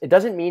actions. It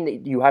doesn't mean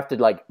that you have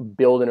to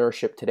build an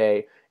airship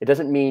today. It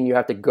doesn't mean you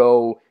have to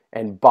go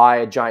and buy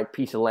a giant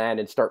piece of land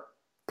and start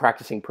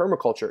practicing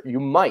permaculture. You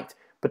might,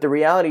 but the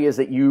reality is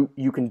that you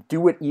can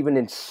do it even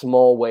in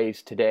small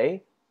ways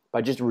today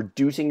by just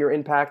reducing your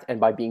impact and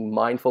by being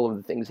mindful of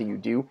the things that you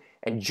do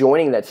and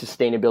joining that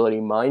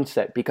sustainability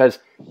mindset. Because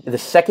the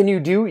second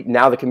you do,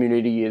 now the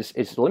community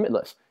is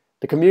limitless.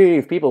 The community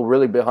of people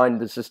really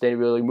behind the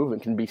sustainability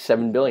movement can be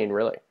 7 billion,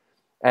 really.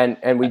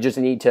 And we just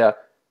need to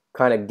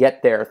kind of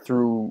get there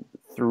through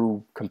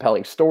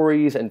compelling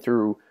stories and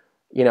through,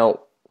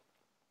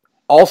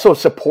 also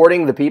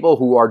supporting the people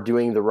who are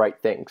doing the right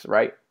things,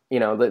 right?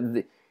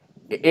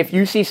 If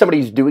you see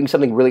somebody who's doing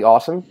something really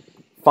awesome,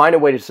 find a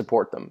way to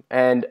support them.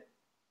 And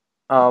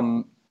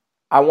we're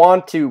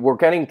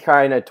getting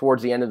kind of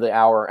towards the end of the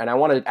hour, and I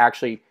want to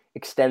actually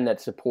extend that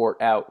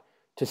support out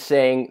to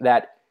saying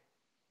that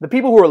the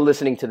people who are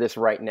listening to this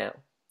right now,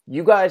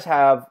 you guys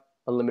have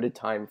a limited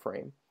time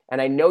frame.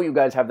 And I know you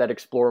guys have that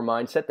explorer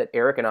mindset that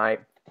Eric and I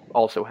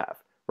also have,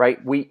 right?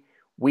 We're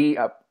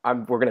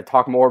going to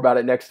talk more about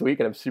it next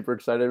week, and I'm super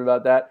excited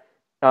about that.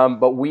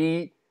 But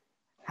we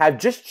have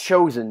just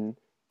chosen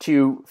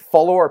to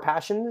follow our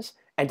passions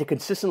and to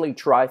consistently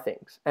try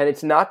things. And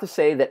it's not to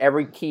say that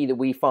every key that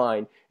we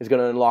find is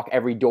going to unlock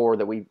every door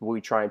that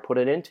we try and put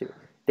it into.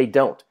 They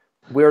don't.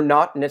 We're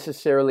not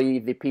necessarily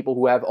the people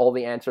who have all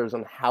the answers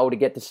on how to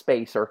get to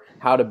space or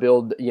how to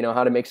build,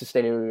 how to make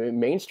sustainability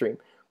mainstream.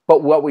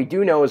 But what we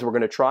do know is we're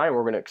going to try and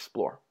we're going to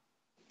explore.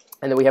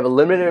 And that we have a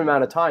limited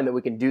amount of time that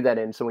we can do that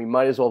in, so we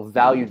might as well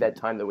value that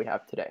time that we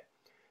have today.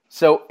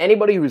 So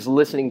anybody who's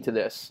listening to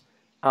this,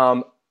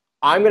 I'm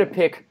going to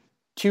pick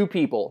two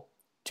people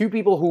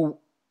who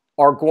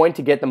are going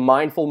to get the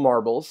mindful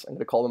marbles. I'm going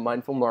to call them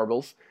mindful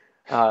marbles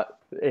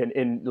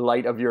in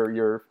light of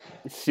your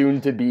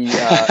soon-to-be,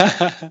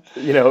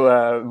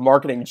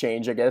 marketing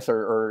change, I guess,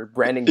 or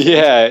branding change.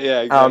 Yeah,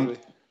 exactly.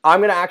 I'm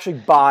going to actually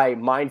buy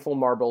mindful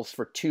marbles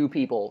for two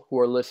people who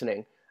are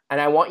listening. And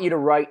I want you to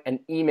write an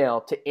email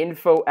to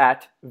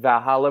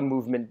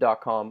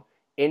info@valhallamovement.com,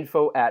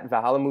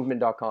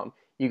 info@valhallamovement.com.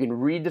 You can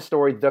read the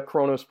story,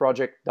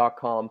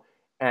 thechronosproject.com,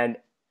 and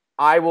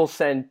I will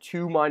send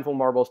two mindful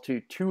marbles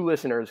to two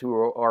listeners who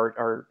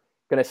are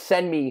going to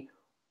send me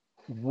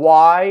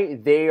why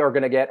they are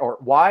going to get, or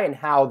why and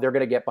how they're going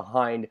to get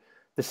behind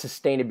the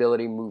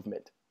sustainability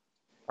movement.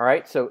 All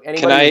right? So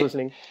anybody who's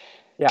listening.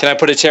 Yeah. Can I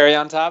put a cherry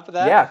on top of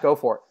that? Yeah, go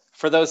for it.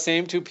 For those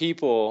same two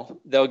people,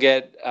 they'll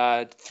get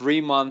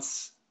 3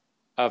 months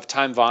of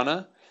Time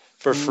Vana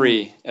for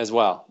free as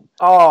well.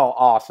 Oh,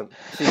 awesome.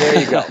 See, there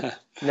you go.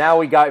 Now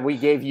we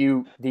gave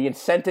you the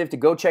incentive to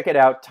go check it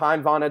out,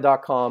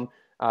 timevana.com.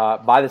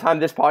 By the time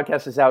this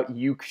podcast is out,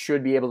 you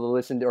should be able to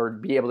listen to, or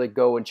be able to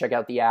go and check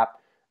out the app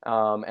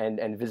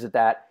and visit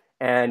that.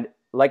 And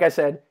like I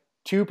said,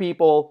 two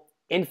people,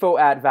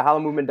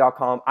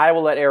 info@valhallamovement.com. I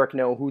will let Eric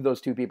know who those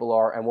two people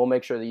are, and we'll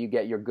make sure that you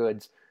get your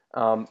goods.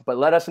 But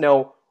let us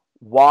know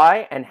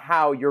why and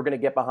how you're going to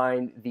get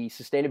behind the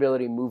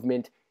sustainability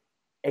movement.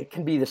 It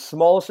can be the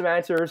smallest of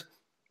answers.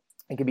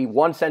 It can be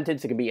one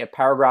sentence. It can be a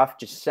paragraph.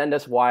 Just send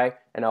us why,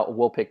 and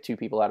we'll pick two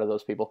people out of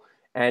those people.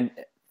 And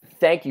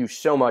thank you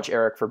so much,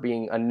 Eric, for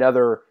being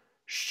another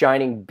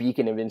shining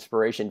beacon of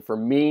inspiration for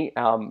me,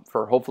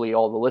 for hopefully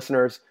all the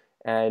listeners,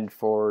 and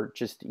for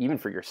just even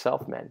for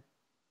yourself, man.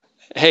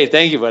 Hey,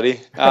 thank you,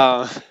 buddy.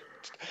 I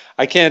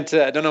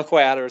don't know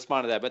quite how to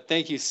respond to that, but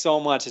thank you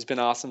so much. It's been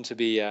awesome to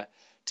be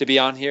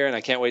on here, and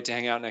I can't wait to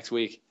hang out next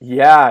week.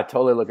 Yeah,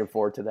 totally looking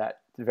forward to that.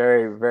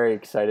 Very, very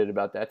excited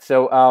about that.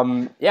 So,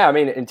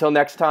 until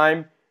next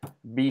time,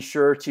 be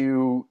sure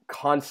to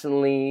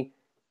constantly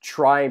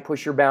try and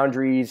push your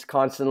boundaries,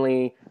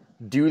 constantly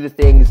do the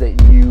things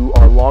that you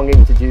are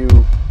longing to do,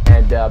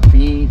 and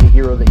be the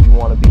hero that you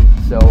want to be.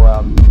 So,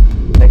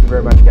 thank you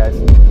very much, guys.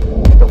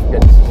 Don't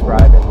forget to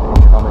subscribe and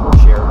comment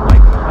and share and like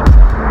and all that stuff.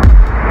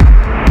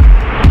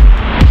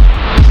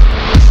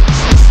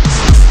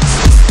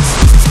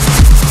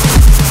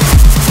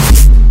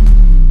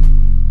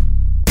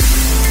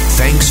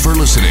 Thanks for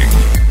listening.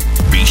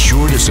 Be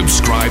sure to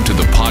subscribe to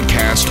the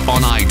podcast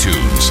on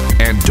iTunes,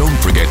 and don't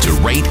forget to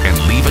rate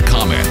and leave a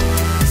comment.